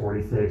in verse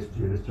 46.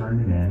 Judas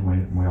turned him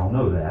in. We all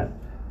know that.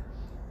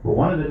 But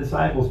one of the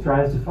disciples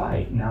tries to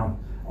fight. Now,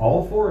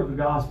 all four of the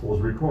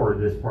Gospels record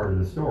this part of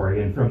the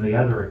story, and from the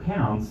other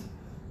accounts,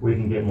 we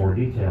can get more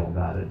detail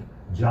about it.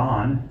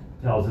 John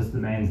tells us the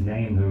man's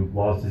name who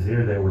lost his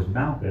ear there was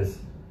Malchus,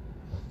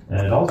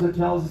 and it also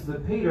tells us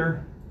that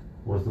Peter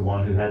was the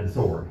one who had the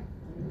sword.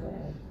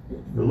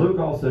 But Luke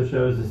also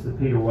shows us that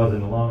Peter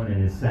wasn't alone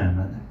in his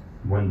sentiment.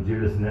 When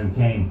Judas and them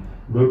came,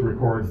 Luke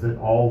records that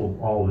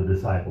all the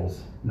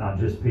disciples, not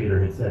just Peter,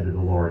 had said to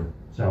the Lord,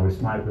 Shall we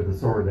smite with the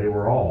sword? They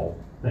were all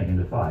thinking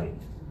to fight.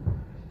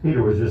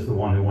 Peter was just the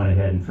one who went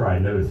ahead and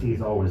tried. Notice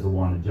he's always the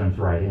one that jumps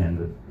right in.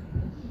 But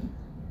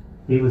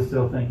he was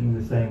still thinking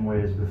the same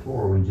way as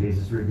before when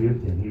Jesus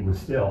rebuked him. He was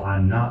still,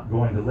 I'm not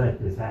going to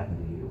let this happen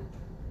to you.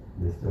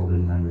 They still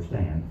didn't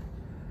understand.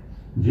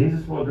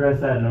 Jesus will address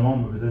that in a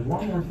moment, but there's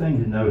one more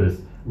thing to notice.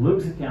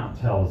 Luke's account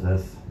tells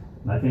us,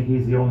 and I think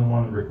he's the only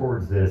one that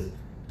records this,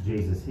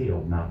 Jesus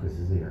healed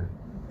Malchus's ear.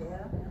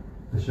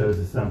 It shows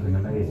us something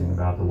amazing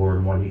about the Lord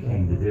and what he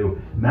came to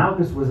do.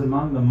 Malchus was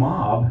among the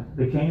mob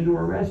that came to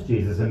arrest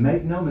Jesus, and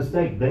make no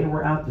mistake, they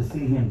were out to see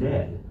him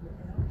dead.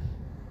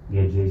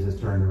 Yet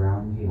Jesus turned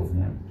around and healed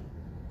him.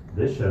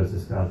 This shows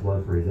us God's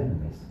love for his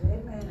enemies.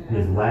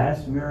 His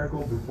last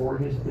miracle before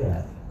his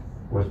death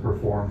was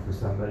performed for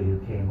somebody who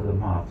came with a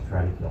mob to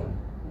try to kill him.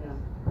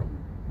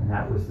 And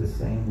that was the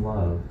same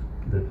love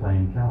that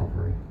claimed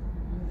Calvary.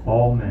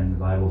 All men, the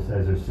Bible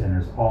says, are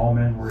sinners. All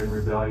men were in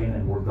rebellion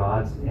and were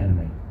God's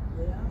enemy.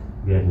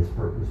 Yet his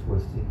purpose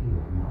was to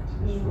heal, not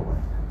to destroy.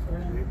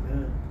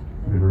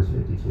 In verse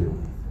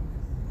 52.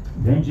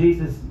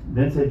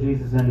 Then said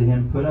Jesus unto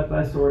him, Put up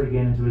thy sword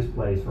again into his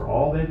place, for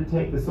all they that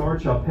take the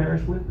sword shall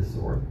perish with the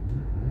sword.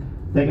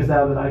 Thinkest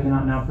thou that I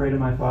cannot now pray to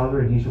my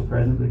Father, and he shall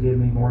presently give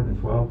me more than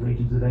 12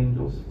 legions of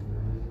angels?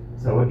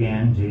 So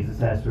again, Jesus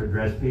has to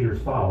address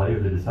Peter's folly,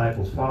 or the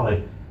disciples'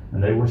 folly,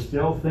 and they were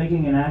still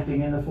thinking and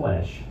acting in the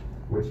flesh,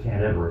 which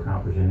can't ever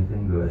accomplish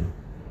anything good.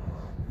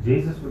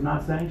 Jesus would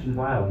not sanction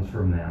violence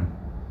from them,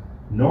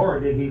 nor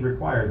did he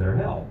require their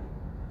help.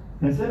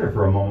 Consider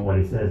for a moment what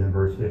he says in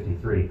verse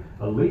 53.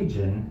 A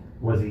legion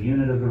was a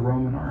unit of the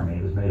Roman army.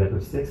 It was made up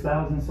of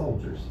 6,000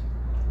 soldiers.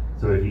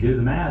 So if you do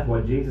the math,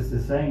 what Jesus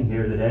is saying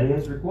here, that at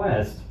his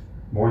request,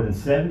 more than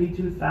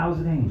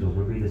 72,000 angels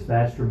would be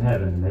dispatched from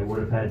heaven, and they would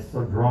have had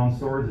drawn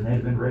swords, and they'd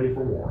have been ready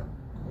for war.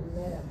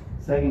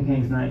 2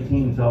 Kings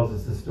 19 tells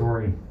us the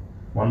story,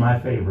 one of my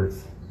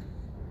favorites,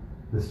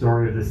 the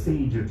story of the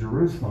siege of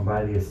Jerusalem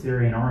by the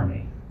Assyrian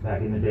army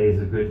back in the days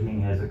of good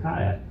King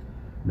Hezekiah.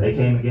 They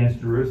came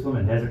against Jerusalem,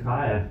 and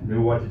Hezekiah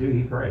knew what to do.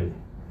 He prayed,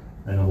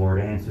 and the Lord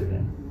answered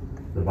him.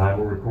 The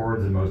Bible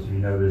records, and most of you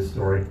know this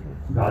story,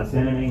 God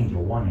sent an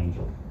angel, one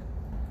angel,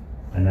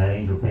 and that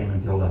angel came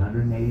and killed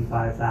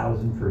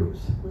 185,000 troops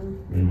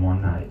in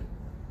one night.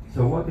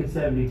 So what could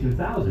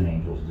 72,000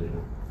 angels do?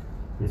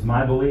 It's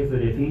my belief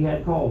that if he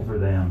had called for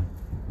them,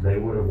 they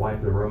would have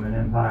wiped the Roman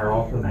Empire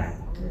off the map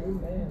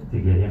to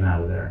get him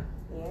out of there.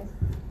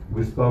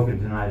 We've spoken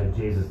tonight of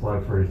Jesus'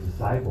 love for his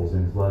disciples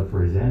and his love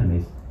for his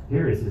enemies.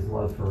 Here is his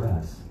love for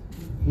us.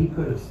 He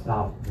could have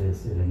stopped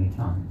this at any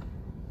time,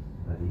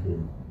 but he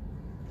didn't.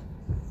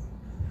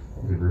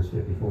 Verse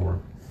 54.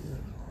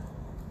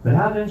 But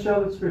how then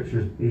shall the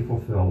scriptures be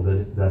fulfilled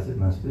that thus it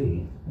must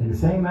be? In the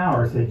same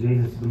hour said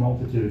Jesus to the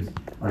multitudes,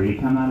 Are ye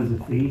come out as a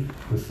thief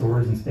with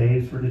swords and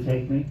staves for to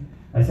take me?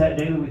 I sat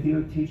daily with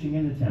you teaching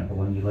in the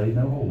temple, and ye laid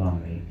no hold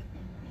on me.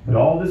 But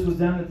all this was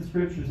done that the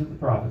scriptures of the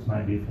prophets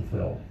might be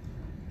fulfilled.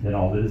 Then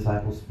all the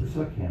disciples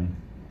forsook him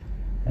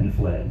and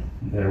fled.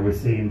 There we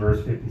see in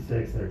verse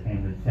 56, there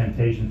came the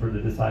temptation for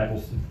the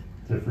disciples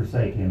to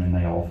forsake him, and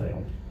they all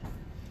failed.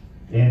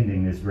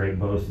 Ending this great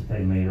boast that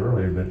they made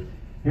earlier, but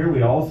Here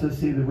we also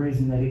see the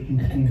reason that he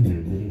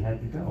continued, that he had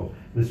to go.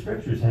 The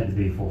scriptures had to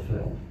be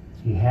fulfilled.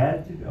 He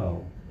had to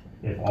go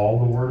if all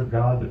the word of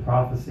God, the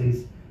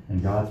prophecies,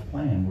 and God's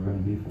plan were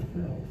going to be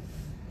fulfilled.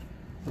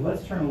 So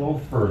let's turn a little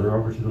further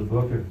over to the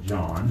book of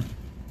John,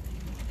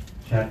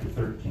 chapter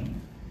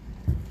 13.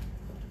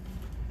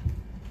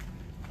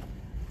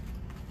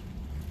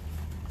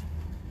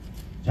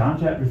 John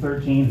chapter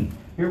 13,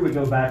 here we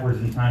go backwards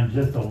in time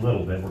just a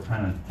little bit. We're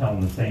kind of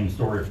telling the same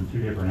story from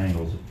two different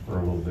angles for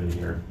a little bit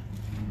here.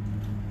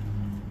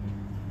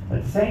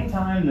 At the same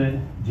time that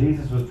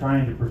Jesus was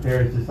trying to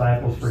prepare his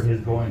disciples for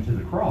his going to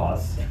the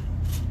cross,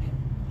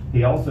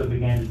 he also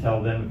began to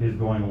tell them of his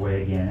going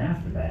away again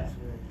after that.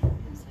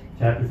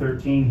 Chapter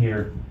 13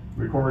 here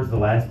records the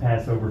last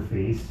Passover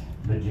feast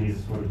that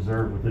Jesus would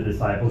observe with the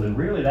disciples, and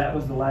really that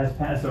was the last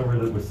Passover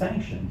that was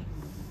sanctioned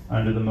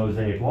under the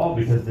Mosaic law,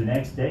 because the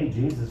next day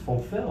Jesus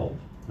fulfilled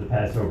the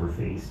Passover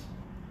feast.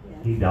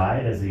 He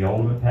died as the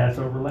ultimate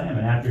Passover lamb,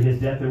 and after his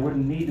death there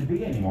wouldn't need to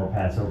be any more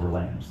Passover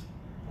lambs.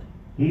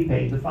 He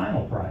paid the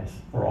final price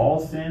for all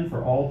sin,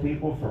 for all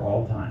people, for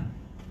all time.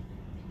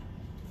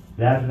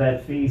 After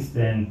that feast,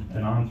 then,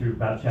 and on through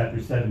about chapter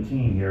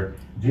 17 here,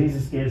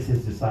 Jesus gives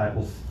his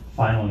disciples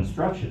final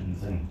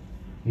instructions, and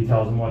he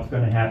tells them what's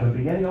going to happen,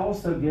 but yet he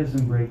also gives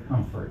them great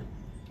comfort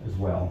as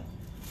well.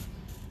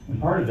 And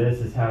part of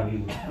this is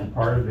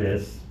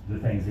the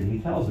things that he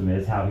tells them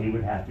is how he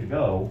would have to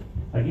go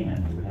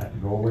again. He would have to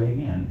go away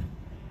again.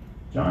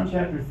 John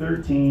chapter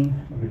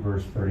 13, look at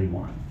verse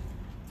 31.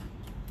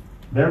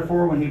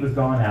 Therefore, when he was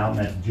gone out,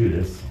 and that's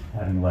Judas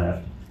having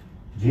left,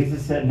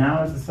 Jesus said,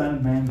 "Now is the Son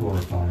of Man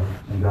glorified,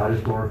 and God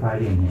is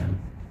glorified in him.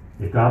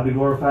 If God be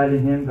glorified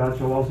in him, God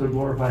shall also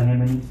glorify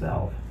him in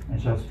himself, and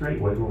shall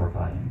straightway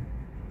glorify him.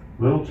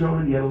 Little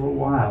children, yet a little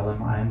while,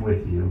 and I am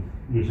with you.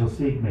 Ye shall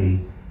seek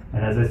me.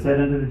 And as I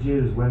said unto the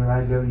Jews, whither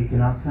I go, ye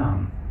cannot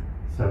come.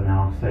 So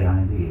now say I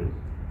unto you.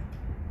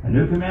 A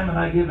new commandment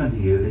I give unto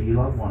you, that ye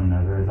love one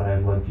another as I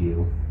have loved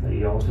you, that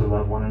ye also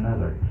love one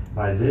another.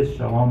 By this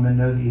shall all men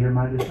know that ye are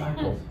my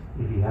disciples,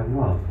 if ye have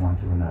love one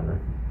to another."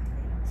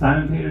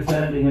 Simon Peter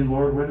said unto him,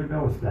 "Lord, whither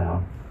goest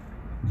thou?"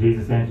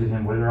 Jesus answered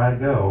him, "Whither I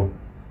go,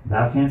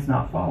 thou canst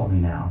not follow me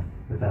now,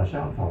 but thou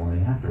shalt follow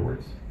me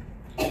afterwards."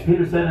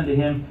 Peter said unto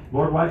him,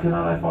 "Lord, why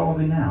cannot I follow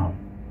thee now?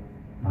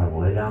 I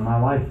will lay down my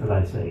life for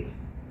thy sake."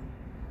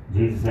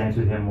 Jesus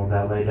answered him, "Wilt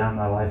thou lay down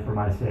thy life for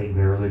my sake?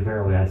 Verily,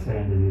 verily, I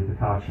say unto thee, the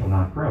cock shall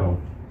not crow,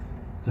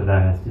 till thou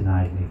hast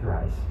denied me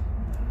thrice."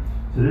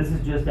 So this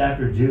is just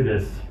after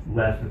Judas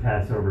left the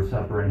Passover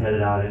supper and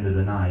headed out into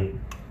the night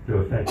to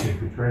effect his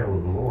betrayal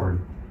of the Lord.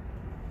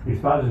 The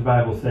Expositor's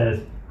Bible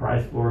says,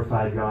 Christ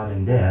glorified God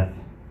in death,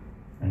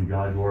 and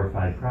God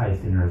glorified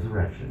Christ in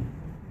resurrection.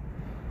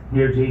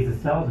 Here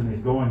Jesus tells him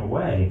he's going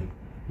away.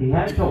 He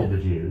had told the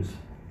Jews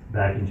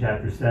back in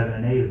chapter 7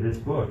 and 8 of this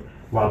book,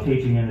 while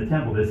teaching in the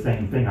temple, this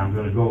same thing, I'm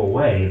going to go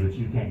away, but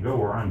you can't go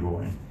where I'm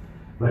going.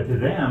 But to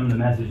them, the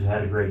message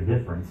had a great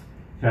difference.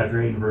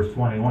 Chapter 8 and verse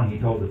 21, he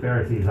told the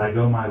Pharisees, "I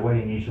go my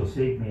way, and ye shall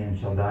seek me, and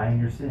shall die in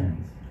your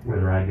sins.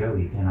 Whither I go,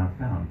 ye cannot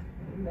come."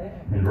 Amen.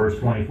 In verse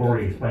 24,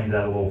 he explains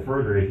that a little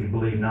further. "If you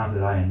believe not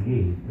that I am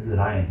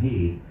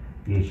he,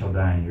 ye shall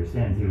die in your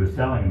sins." He was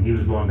telling them he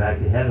was going back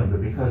to heaven,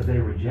 but because they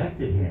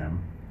rejected him,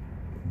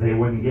 they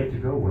wouldn't get to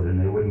go with him.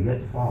 They wouldn't get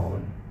to follow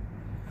him.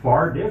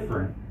 Far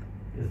different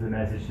is the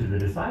message to the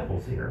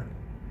disciples here,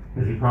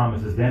 because he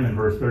promises them in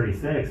verse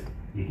 36,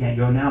 "You can't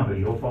go now, but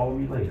you'll follow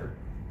me later."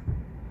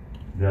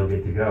 They'll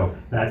get to go.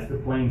 That's the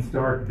plain,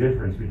 stark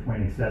difference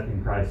between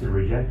accepting Christ or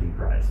rejecting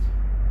Christ.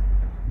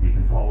 You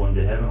can follow him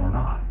to heaven or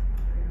not.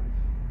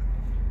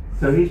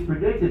 So he's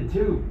predicted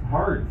two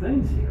hard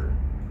things here.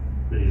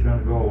 That he's going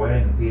to go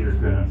away, and Peter's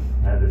going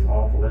to have this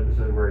awful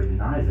episode where he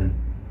denies him.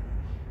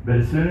 But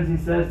as soon as he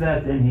says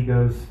that, then he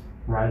goes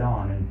right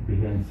on and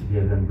begins to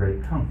give them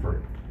great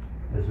comfort,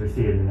 as we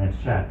see in the next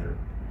chapter.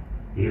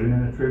 Even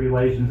in the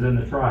tribulations and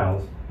the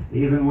trials,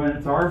 even when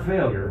it's our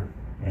failure,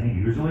 and it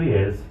usually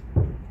is,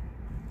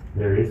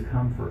 there is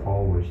comfort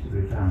always to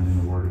be found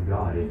in the Word of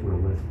God if we'll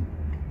listen.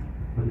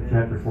 Look at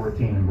chapter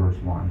 14 and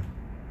verse 1.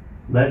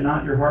 "Let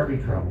not your heart be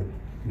troubled.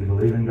 You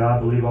believe in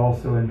God, believe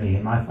also in me.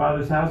 In my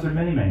Father's house are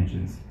many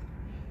mansions.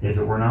 If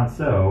it were not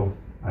so,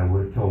 I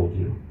would have told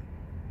you.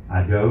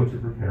 I go to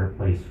prepare a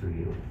place for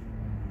you."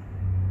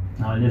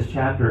 Now in this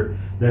chapter,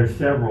 there's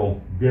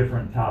several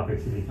different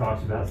topics that he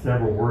talks about,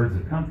 several words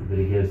of comfort that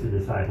he gives to the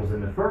disciples.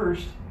 And the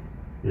first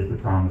is the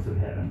promise of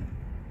heaven.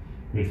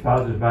 The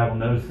Expositor's Bible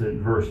notes that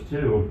in verse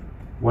 2,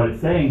 what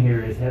it's saying here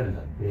is heaven's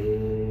a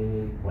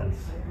big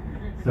place.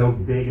 So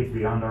big it's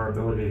beyond our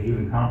ability to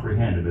even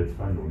comprehend it, but it's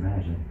fun to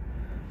imagine.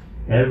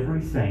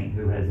 Every saint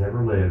who has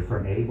ever lived,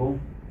 from Abel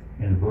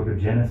in the book of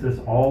Genesis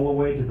all the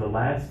way to the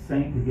last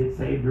saint to get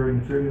saved during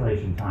the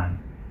tribulation time,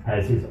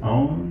 has his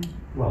own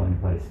dwelling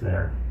place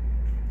there.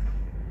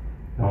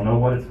 Don't know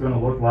what it's going to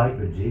look like,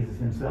 but Jesus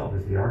himself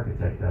is the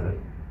architect of it.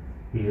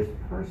 He is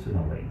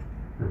personally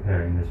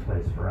preparing this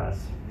place for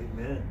us.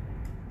 Amen.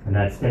 And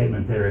that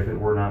statement there, "if it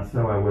were not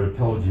so, I would have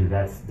told you,"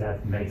 that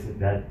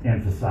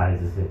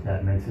emphasizes it.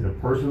 That makes it a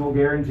personal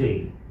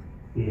guarantee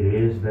It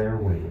is there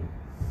waiting.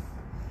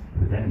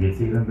 But then it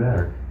gets even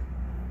better.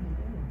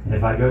 And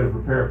if I go to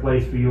prepare a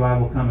place for you, I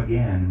will come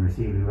again and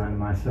receive you unto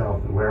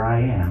myself, that where I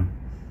am,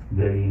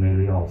 there ye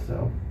may be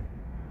also.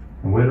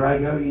 And whither I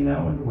go, ye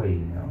know, and the way ye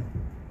know.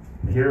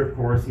 And here, of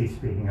course, he's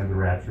speaking of the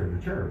rapture of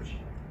the church.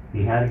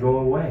 He had to go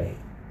away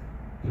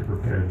to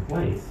prepare the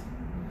place.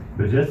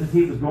 But just as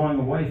he was going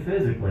away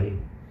physically,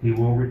 he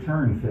will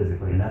return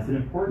physically. And that's an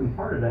important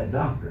part of that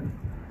doctrine.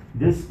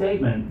 This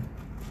statement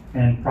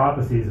and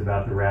prophecies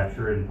about the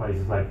rapture in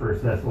places like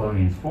 1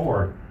 Thessalonians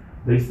 4,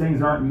 these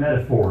things aren't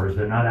metaphors.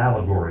 They're not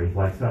allegories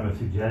like some have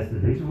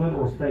suggested. These are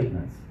literal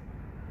statements.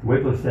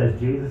 Wycliffe says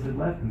Jesus had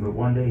left him, but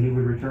one day he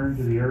would return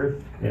to the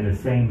earth in the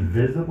same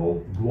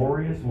visible,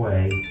 glorious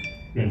way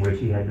in which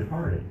he had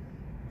departed.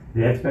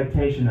 The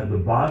expectation of the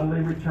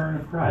bodily return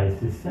of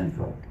Christ is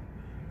central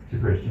to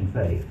Christian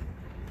faith.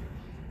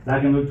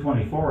 Back in Luke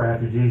 24,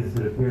 after Jesus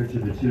had appeared to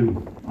the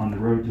two on the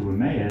road to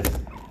Emmaus,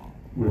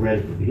 we read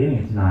at the beginning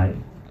of tonight,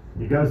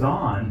 it goes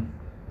on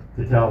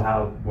to tell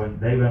how when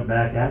they went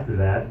back after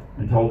that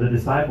and told the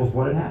disciples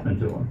what had happened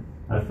to him.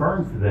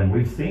 Affirmed for them,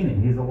 we've seen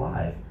him, he's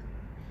alive.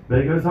 But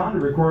it goes on to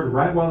record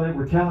right while they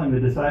were telling the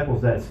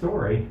disciples that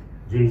story,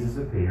 Jesus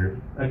appeared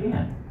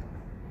again.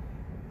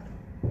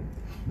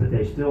 But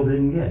they still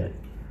didn't get it.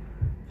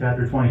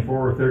 Chapter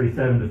 24,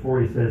 37 to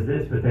 40 says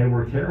this, but they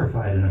were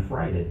terrified and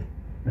affrighted,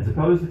 and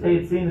supposed that they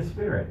had seen a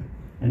spirit.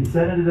 And he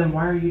said unto them,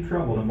 why are you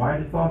troubled, and why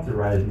did thoughts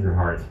arise in your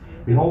hearts?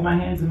 Behold my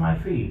hands and my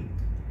feet,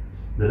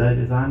 that it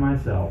is I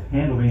myself.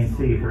 Handle me and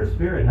see, for a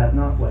spirit hath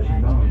not flesh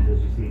and bones,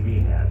 as you see me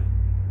have.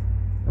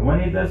 And when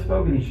he had thus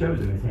spoken, he showed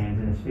them his hands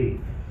and his feet.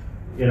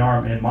 In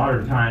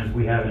modern times,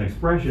 we have an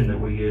expression that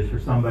we use for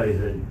somebody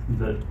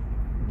that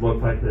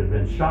looks like they've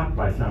been shocked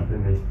by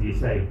something. You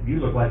say, you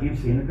look like you've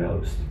seen a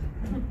ghost.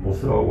 Well,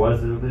 so it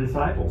was with the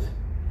disciples.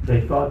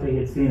 They thought they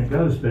had seen a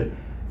ghost, but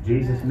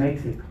Jesus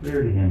makes it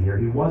clear to him here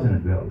he wasn't a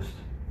ghost.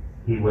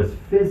 He was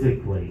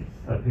physically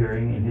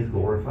appearing in his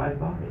glorified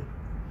body.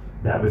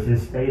 That was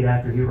his state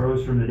after he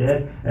rose from the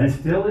dead, and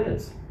still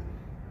is.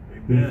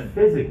 Amen. He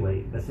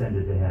physically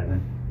ascended to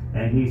heaven,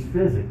 and he's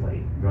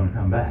physically going to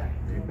come back.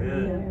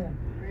 Amen.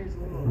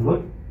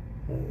 Look,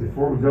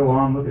 before we go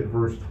on, look at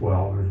verse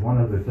 12. There's one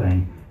other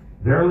thing.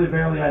 Verily,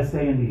 verily, I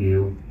say unto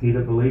you, he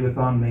that believeth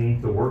on me,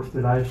 the works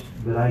that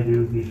I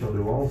do, he shall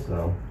do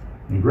also.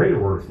 And greater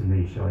works than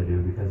these shall I do,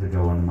 because I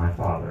go unto my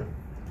Father.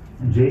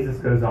 And Jesus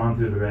goes on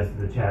through the rest of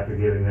the chapter,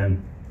 giving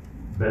them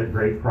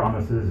great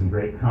promises and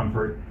great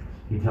comfort.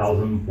 He tells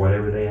them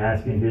whatever they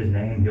ask in his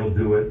name, he'll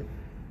do it.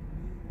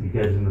 He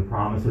gives them the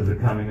promise of the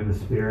coming of the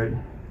Spirit.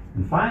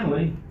 And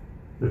finally,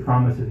 the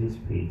promise of his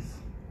peace.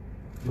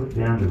 Look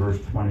down to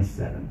verse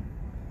 27.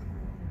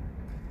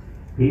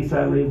 Peace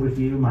I leave with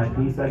you, my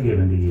peace I give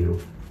unto you.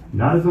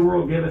 Not as the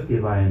world giveth,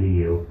 give I unto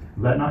you.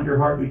 Let not your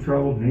heart be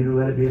troubled, neither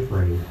let it be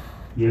afraid.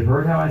 Ye have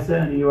heard how I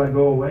said unto you, I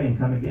go away and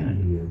come again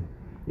unto you.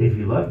 If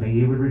you loved me,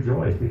 ye would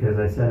rejoice, because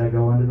I said I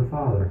go unto the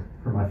Father,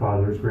 for my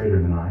Father is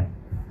greater than I.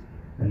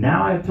 And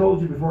now I have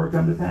told you before it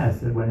come to pass,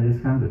 that when it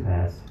is come to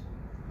pass,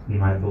 ye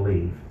might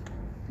believe.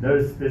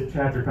 Notice this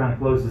chapter kind of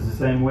closes the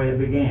same way it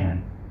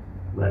began.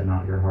 Let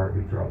not your heart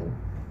be troubled.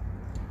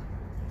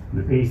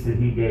 The peace that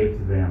he gave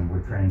to them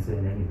would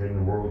transcend anything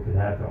the world could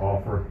have to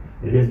offer.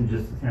 It isn't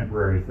just a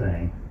temporary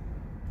thing.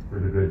 For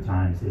the good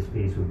times, his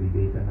peace would be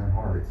deep in their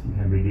hearts and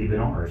can be deep in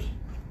ours.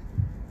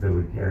 That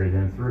would carry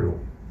them through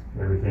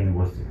everything that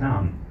was to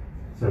come.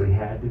 So he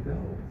had to go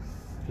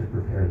to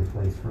prepare the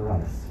place for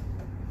us.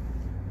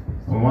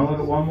 And we want to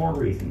look at one more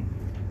reason.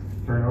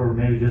 Turn over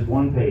maybe just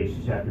one page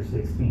to chapter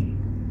 16.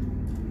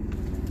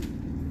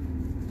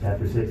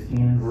 Chapter 16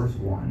 and verse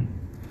 1.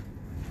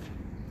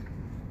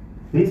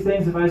 These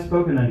things have I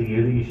spoken unto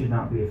you, that ye should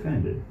not be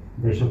offended.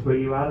 They shall put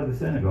you out of the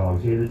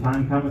synagogues. Yea, the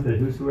time cometh that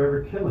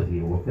whosoever killeth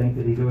you will think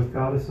that he doeth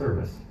God a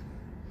service.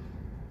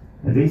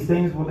 And these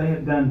things will they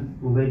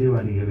do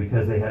unto you,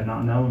 because they have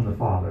not known the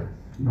Father,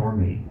 nor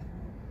me.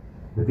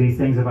 But these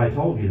things have I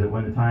told you, that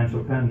when the time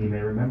shall come, ye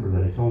may remember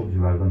that I told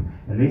you of them.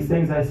 And these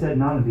things I said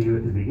not unto you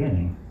at the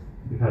beginning,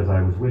 because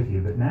I was with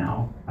you. But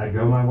now I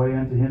go my way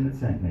unto him that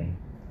sent me.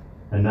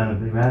 And none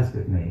of you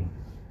asketh me,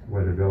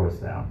 whither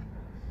goest thou?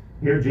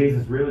 Here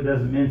Jesus really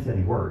doesn't mince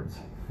any words.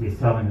 He's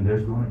telling them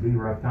there's going to be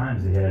rough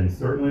times ahead, and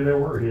certainly there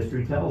were.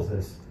 History tells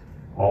us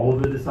all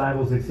of the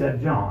disciples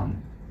except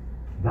John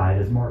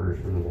died as martyrs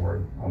for the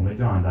Lord. Only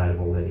John died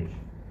of old age.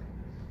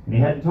 And he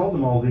hadn't told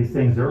them all these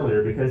things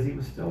earlier because he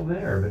was still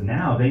there, but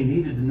now they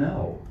needed to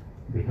know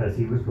because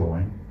he was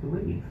going to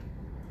leave.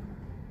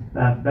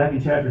 Back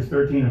in chapters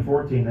 13 and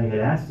 14, they had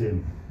asked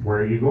him, where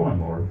are you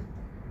going, Lord?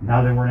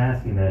 Now they weren't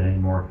asking that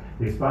anymore.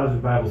 The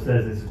Expositor's Bible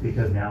says this is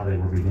because now they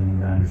were beginning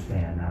to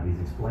understand. Now he's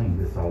explained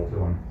this all to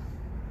them.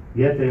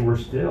 Yet they were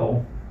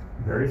still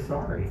very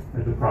sorry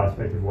at the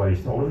prospect of what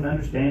he's told them, and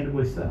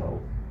understandably so.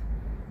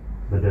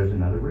 But there's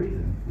another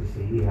reason. You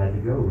see, he had to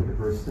go. Look at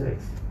verse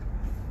 6.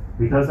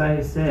 Because I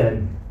have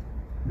said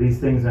these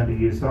things unto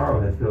you, sorrow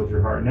hath filled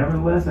your heart.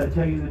 Nevertheless, I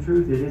tell you the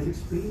truth, it is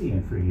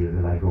expedient for you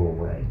that I go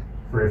away.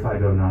 For if I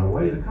go not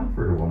away, the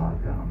Comforter will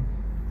not come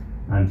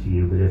unto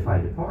you. But if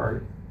I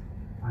depart,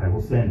 I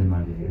will send him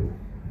unto you.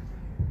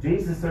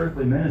 Jesus'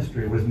 earthly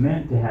ministry was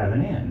meant to have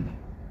an end.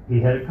 He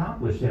had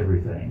accomplished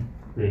everything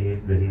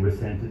that he was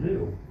sent to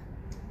do.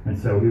 And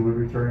so he would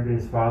return to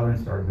his Father and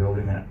start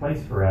building that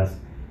place for us.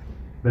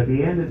 But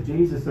the end of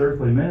Jesus'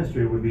 earthly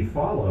ministry would be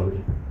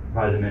followed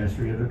by the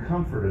ministry of the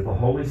Comforter, the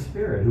Holy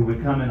Spirit, who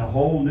would come in a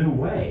whole new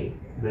way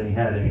than he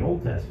had in the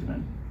Old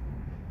Testament.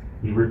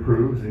 He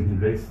reproves and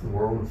convicts the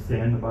world of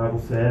sin, the Bible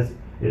says.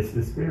 It's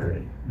the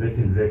Spirit that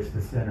convicts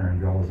the sinner and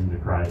draws him to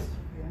Christ.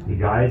 He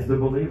guides the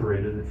believer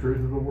into the truth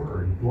of the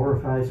Word. He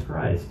glorifies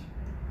Christ.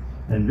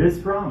 And this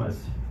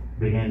promise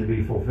began to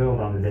be fulfilled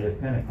on the day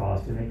of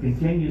Pentecost, and it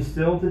continues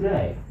still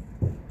today.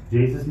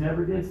 Jesus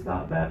never did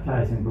stop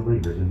baptizing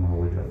believers in the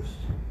Holy Ghost.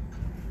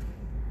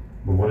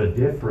 But what a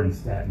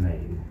difference that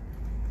made.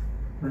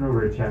 Turn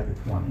over to chapter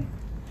 20.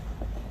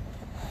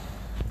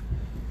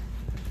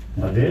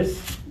 Now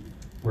this,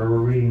 where we're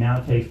reading now,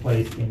 takes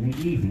place in the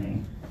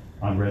evening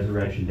on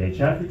Resurrection Day.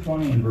 Chapter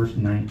 20 and verse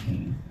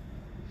 19.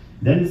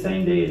 Then the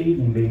same day at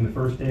evening, being the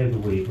first day of the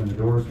week, when the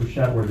doors were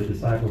shut where the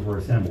disciples were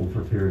assembled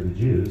for fear of the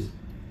Jews,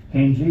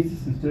 came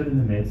Jesus and stood in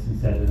the midst and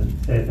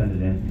saith unto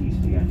them, Peace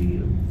be unto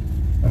you.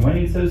 And when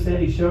he had so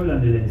said, he showed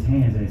unto them his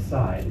hands and his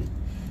side.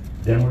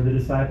 Then were the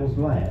disciples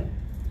glad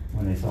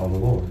when they saw the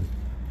Lord.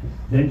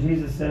 Then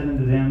Jesus said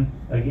unto them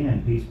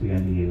again, Peace be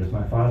unto you. As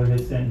my Father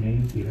has sent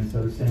me, even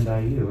so send I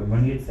you. And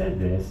when he had said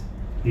this,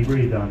 he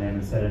breathed on them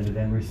and said unto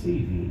them,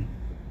 Receive ye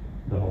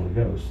the Holy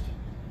Ghost.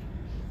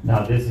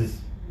 Now this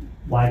is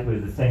likely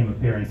the same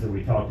appearance that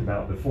we talked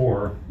about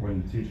before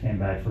when the two came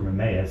back from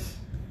Emmaus.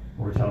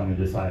 We're telling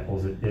the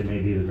disciples that it may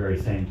be the very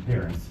same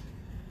appearance.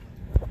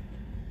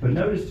 But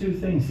notice two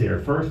things here.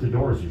 First, the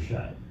doors are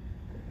shut.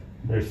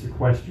 They're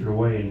sequestered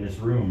away in this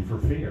room for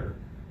fear.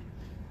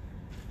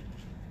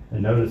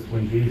 And notice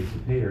when Jesus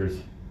appears,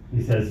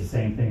 he says the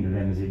same thing to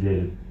them as he did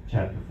in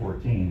chapter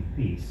 14,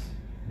 Peace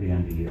be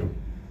unto you.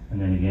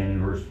 And then again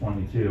in verse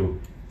 22,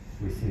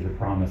 we see the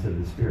promise of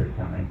the Spirit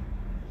coming.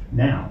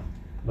 Now,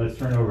 let's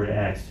turn over to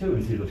Acts 2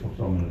 and see the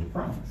fulfillment of the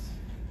promise.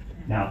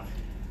 Now,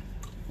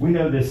 we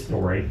know this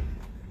story.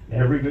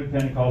 Every good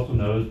Pentecostal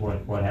knows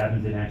what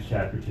happens in Acts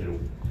chapter 2.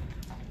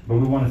 But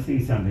we want to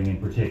see something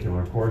in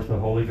particular. Of course, the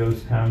Holy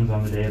Ghost comes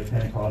on the day of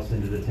Pentecost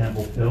into the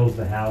temple, fills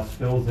the house,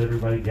 fills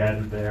everybody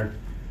gathered there,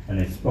 and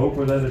they spoke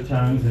with other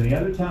tongues. And the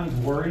other tongues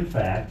were, in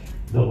fact,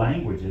 the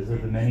languages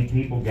of the many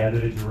people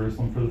gathered at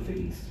Jerusalem for the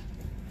feast.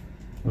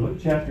 We look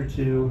at chapter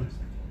 2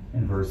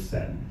 and verse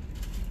 7.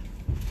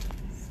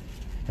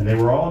 And they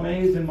were all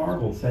amazed and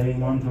marveled,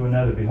 saying one to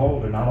another,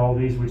 Behold, are not all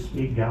these which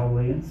speak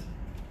Galileans?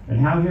 And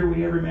how hear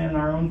we every man in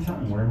our own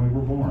tongue wherein we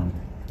were born?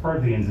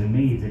 Parthians and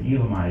Medes and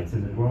Elamites,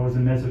 and the dwellers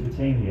in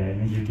Mesopotamia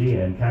and in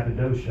Judea and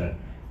Cappadocia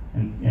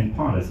and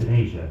Pontus and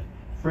Asia,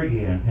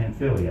 Phrygia and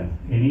Pamphylia,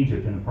 in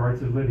Egypt and the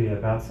parts of Libya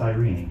about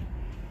Cyrene,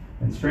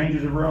 and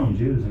strangers of Rome,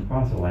 Jews and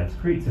proselytes,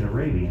 Cretes and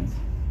Arabians.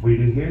 We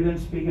do hear them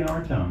speak in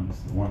our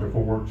tongues the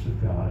wonderful works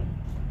of God.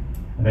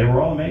 And they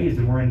were all amazed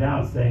and were in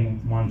doubt,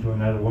 saying one to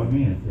another, What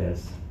meaneth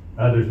this?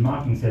 Others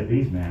mocking said,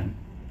 These men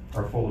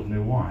are full of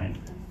new wine.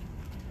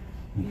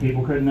 And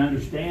people couldn't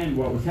understand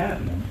what was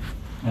happening.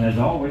 And as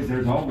always,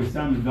 there's always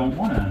some that don't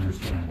want to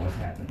understand what's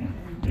happening.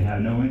 They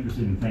have no interest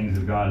in the things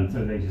of God, and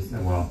so they just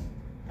said, well,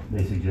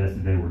 they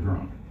suggested they were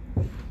drunk.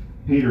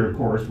 Peter, of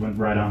course, went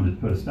right on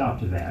to put a stop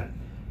to that.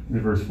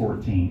 In verse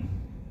 14.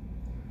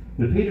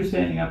 But Peter,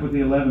 standing up with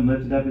the 11,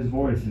 lifted up his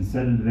voice and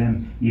said unto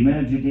them, Ye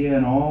men of Judea,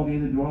 and all ye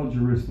that dwell at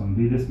Jerusalem,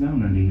 be this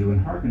known unto you,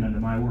 and hearken unto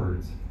my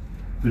words.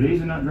 For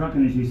these are not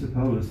drunken as ye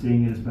suppose,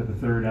 seeing it is but the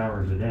third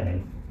hour of the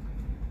day.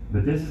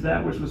 But this is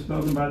that which was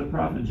spoken by the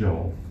prophet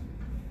Joel.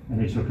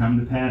 And it shall come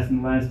to pass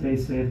in the last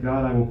days, saith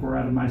God, I will pour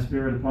out of my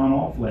Spirit upon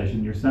all flesh,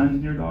 and your sons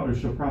and your daughters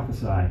shall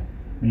prophesy,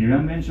 and your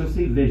young men shall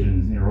see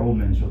visions, and your old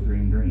men shall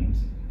dream dreams.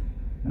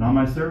 And on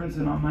my servants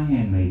and on my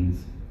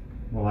handmaidens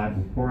will I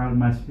pour out of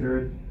my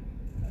Spirit,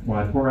 will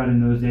I pour out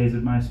in those days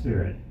of my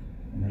Spirit,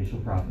 and they shall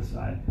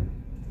prophesy.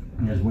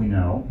 And as we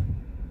know,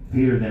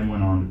 Peter then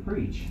went on to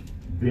preach.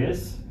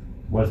 This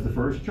was the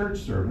first church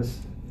service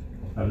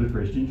of the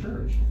Christian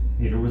church.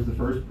 Peter was the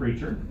first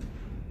preacher,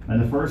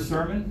 and the first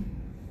sermon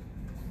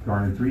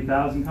garnered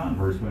 3,000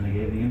 converts when they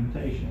gave the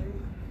invitation.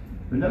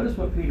 But notice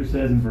what Peter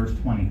says in verse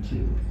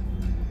 22.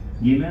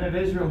 Ye men of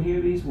Israel,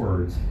 hear these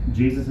words.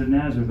 Jesus of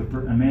Nazareth,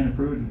 a man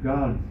approved of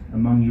God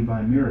among you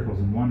by miracles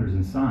and wonders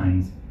and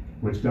signs,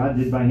 which God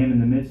did by him in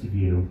the midst of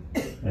you,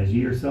 as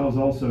ye yourselves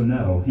also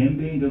know, him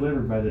being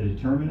delivered by the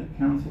determinate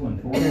counsel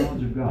and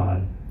foreknowledge of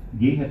God,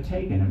 ye have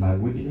taken, and by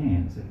wicked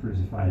hands have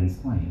crucified and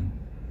slain,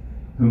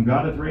 whom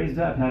God hath raised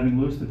up, having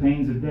loosed the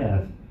pains of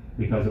death,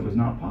 because it was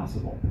not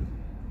possible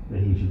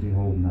that he should be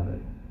holden of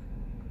it.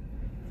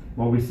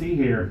 What we see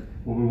here,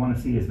 what we want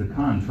to see is the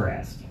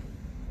contrast.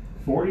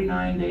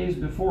 49 days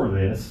before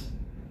this,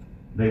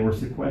 they were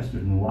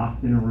sequestered and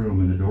locked in a room,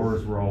 and the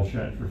doors were all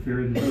shut for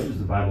fear of the Jews,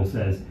 the Bible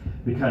says,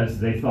 because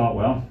they thought,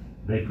 well,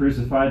 they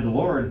crucified the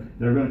Lord,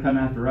 they're going to come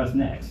after us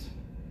next.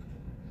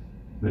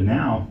 But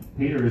now,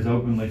 Peter is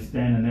openly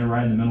standing there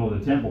right in the middle of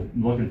the temple,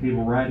 looking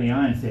people right in the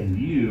eye and saying,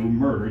 you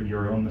murdered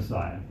your own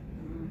Messiah.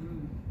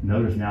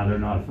 Notice now they're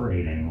not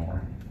afraid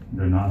anymore.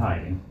 They're not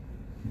hiding.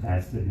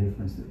 That's the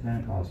difference that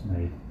Pentecost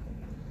made.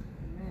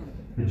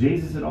 But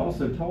Jesus had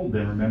also told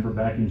them, remember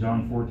back in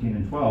John 14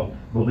 and 12,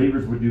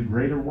 believers would do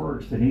greater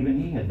works than even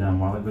he had done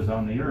while he was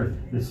on the earth.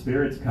 The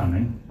Spirit's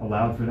coming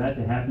allowed for that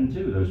to happen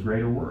too, those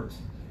greater works.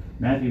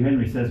 Matthew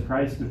Henry says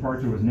Christ's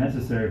departure was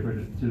necessary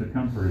to the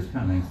Comforter's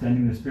coming.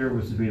 Sending the Spirit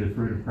was to be the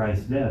fruit of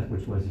Christ's death,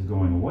 which was his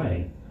going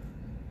away.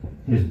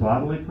 His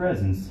bodily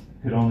presence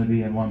could only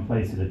be in one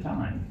place at a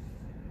time,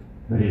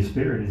 but his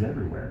Spirit is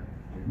everywhere,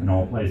 in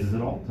all places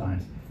at all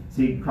times.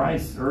 See,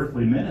 Christ's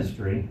earthly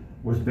ministry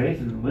was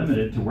basically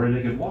limited to where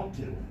they could walk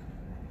to.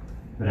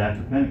 But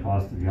after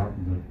Pentecost, the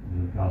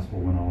gospel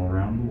went all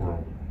around the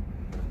world.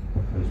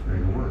 Those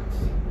greater works.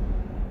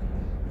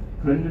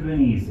 Couldn't have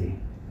been easy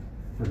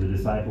for the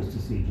disciples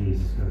to see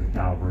Jesus go to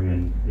Calvary,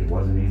 and it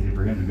wasn't easy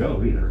for him to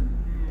go either.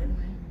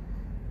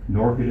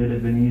 Nor could it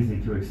have been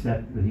easy to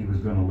accept that he was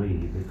going to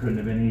leave. It couldn't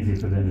have been easy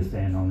for them to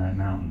stand on that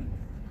mountain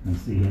and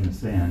see him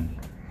ascend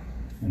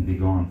and be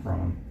gone from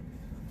him.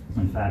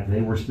 In fact,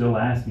 they were still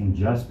asking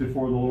just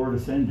before the Lord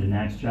ascended in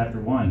Acts chapter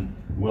 1,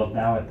 wilt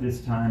thou at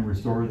this time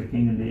restore the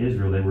kingdom to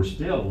Israel? They were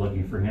still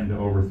looking for him to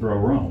overthrow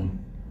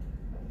Rome.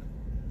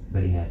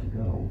 But he had to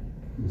go,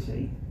 you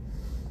see.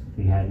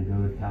 He had to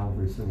go to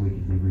Calvary so we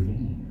could be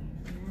redeemed.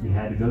 He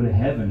had to go to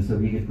heaven so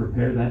he could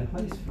prepare that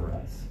place for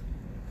us.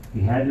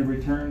 He had to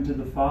return to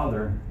the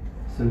Father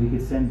so he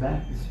could send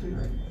back the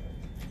Spirit.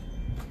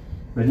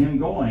 But him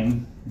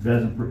going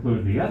doesn't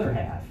preclude the other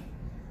half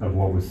of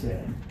what was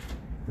said.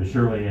 But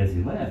surely as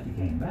he left, he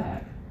came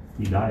back.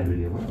 He died, but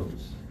he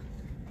arose.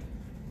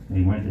 And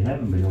he went to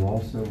heaven, but he'll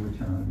also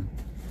return.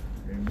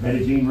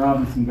 Betty Jean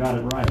Robinson got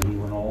it right. He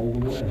went all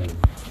the way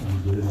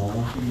and did it all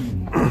for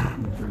me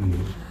and for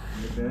you.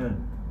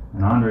 Amen.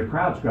 And Andre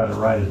Crouch got it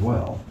right as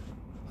well.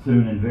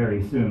 Soon and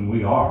very soon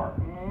we are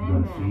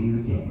going to see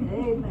the King.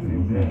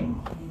 Amen.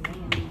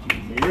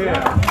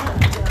 Yeah.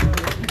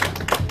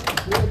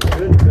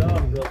 Good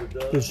job, Brother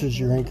Doug. This is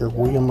your anchor,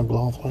 William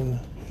McLaughlin,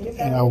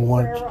 and I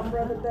want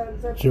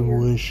to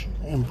wish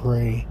and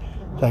pray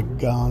that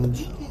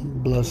God's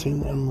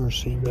blessing and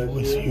mercy be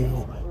with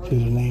you through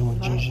the name of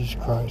Jesus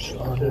Christ,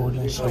 our Lord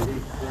and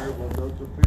Savior.